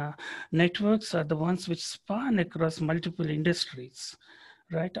blockchain networks are the ones which span across multiple industries,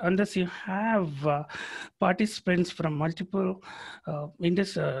 right? Unless you have participants from multiple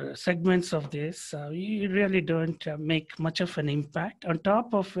segments of this, you really don't make much of an impact. On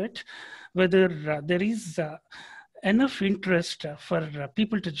top of it, whether there is enough interest for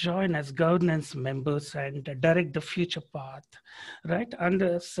people to join as governance members and direct the future path, right?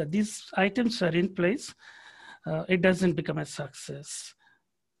 Unless these items are in place, it doesn't become a success.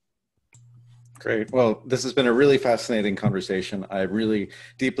 Great. Well, this has been a really fascinating conversation. I'm really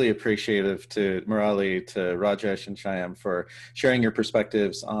deeply appreciative to Murali, to Rajesh and Shyam for sharing your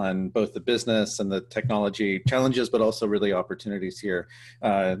perspectives on both the business and the technology challenges, but also really opportunities here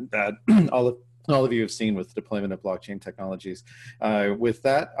that all of you have seen with the deployment of blockchain technologies. With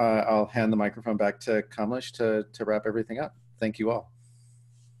that, I'll hand the microphone back to Kamlesh to wrap everything up. Thank you all.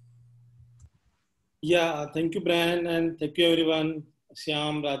 Yeah, thank you, Brian, and thank you, everyone.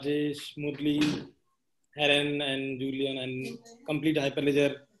 Shyam, Rajesh, Murali, Aaron, and Julian, and complete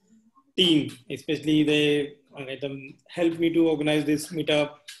Hyperledger team. Especially they helped me to organize this meetup,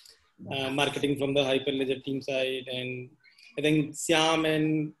 marketing from the Hyperledger team side. And I think Shyam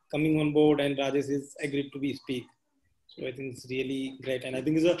and coming on board and Rajesh is agreed to be speak. So I think it's really great. And I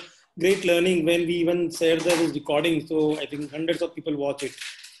think it's a great learning when we even share this recording. So I think hundreds of people watch it.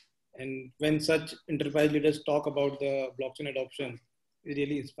 And when such enterprise leaders talk about the blockchain adoption, is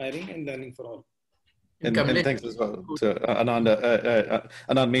really inspiring and learning for all. And thanks as well to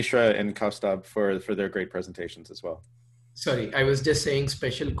Anand Mishra and Kaustubh for their great presentations as well. Sorry, I was just saying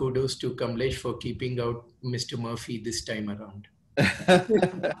special kudos to Kamlesh for keeping out Mr. Murphy this time around.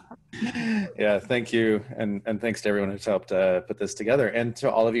 Yeah, thank you. And thanks to everyone who's helped put this together, and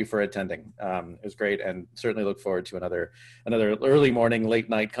to all of you for attending. It was great, and certainly look forward to another early morning, late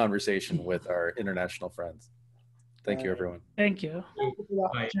night conversation with our international friends. Thank you, everyone. Thank you.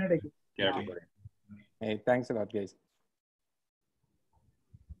 Bye. Yeah. Hey, thanks a lot, guys.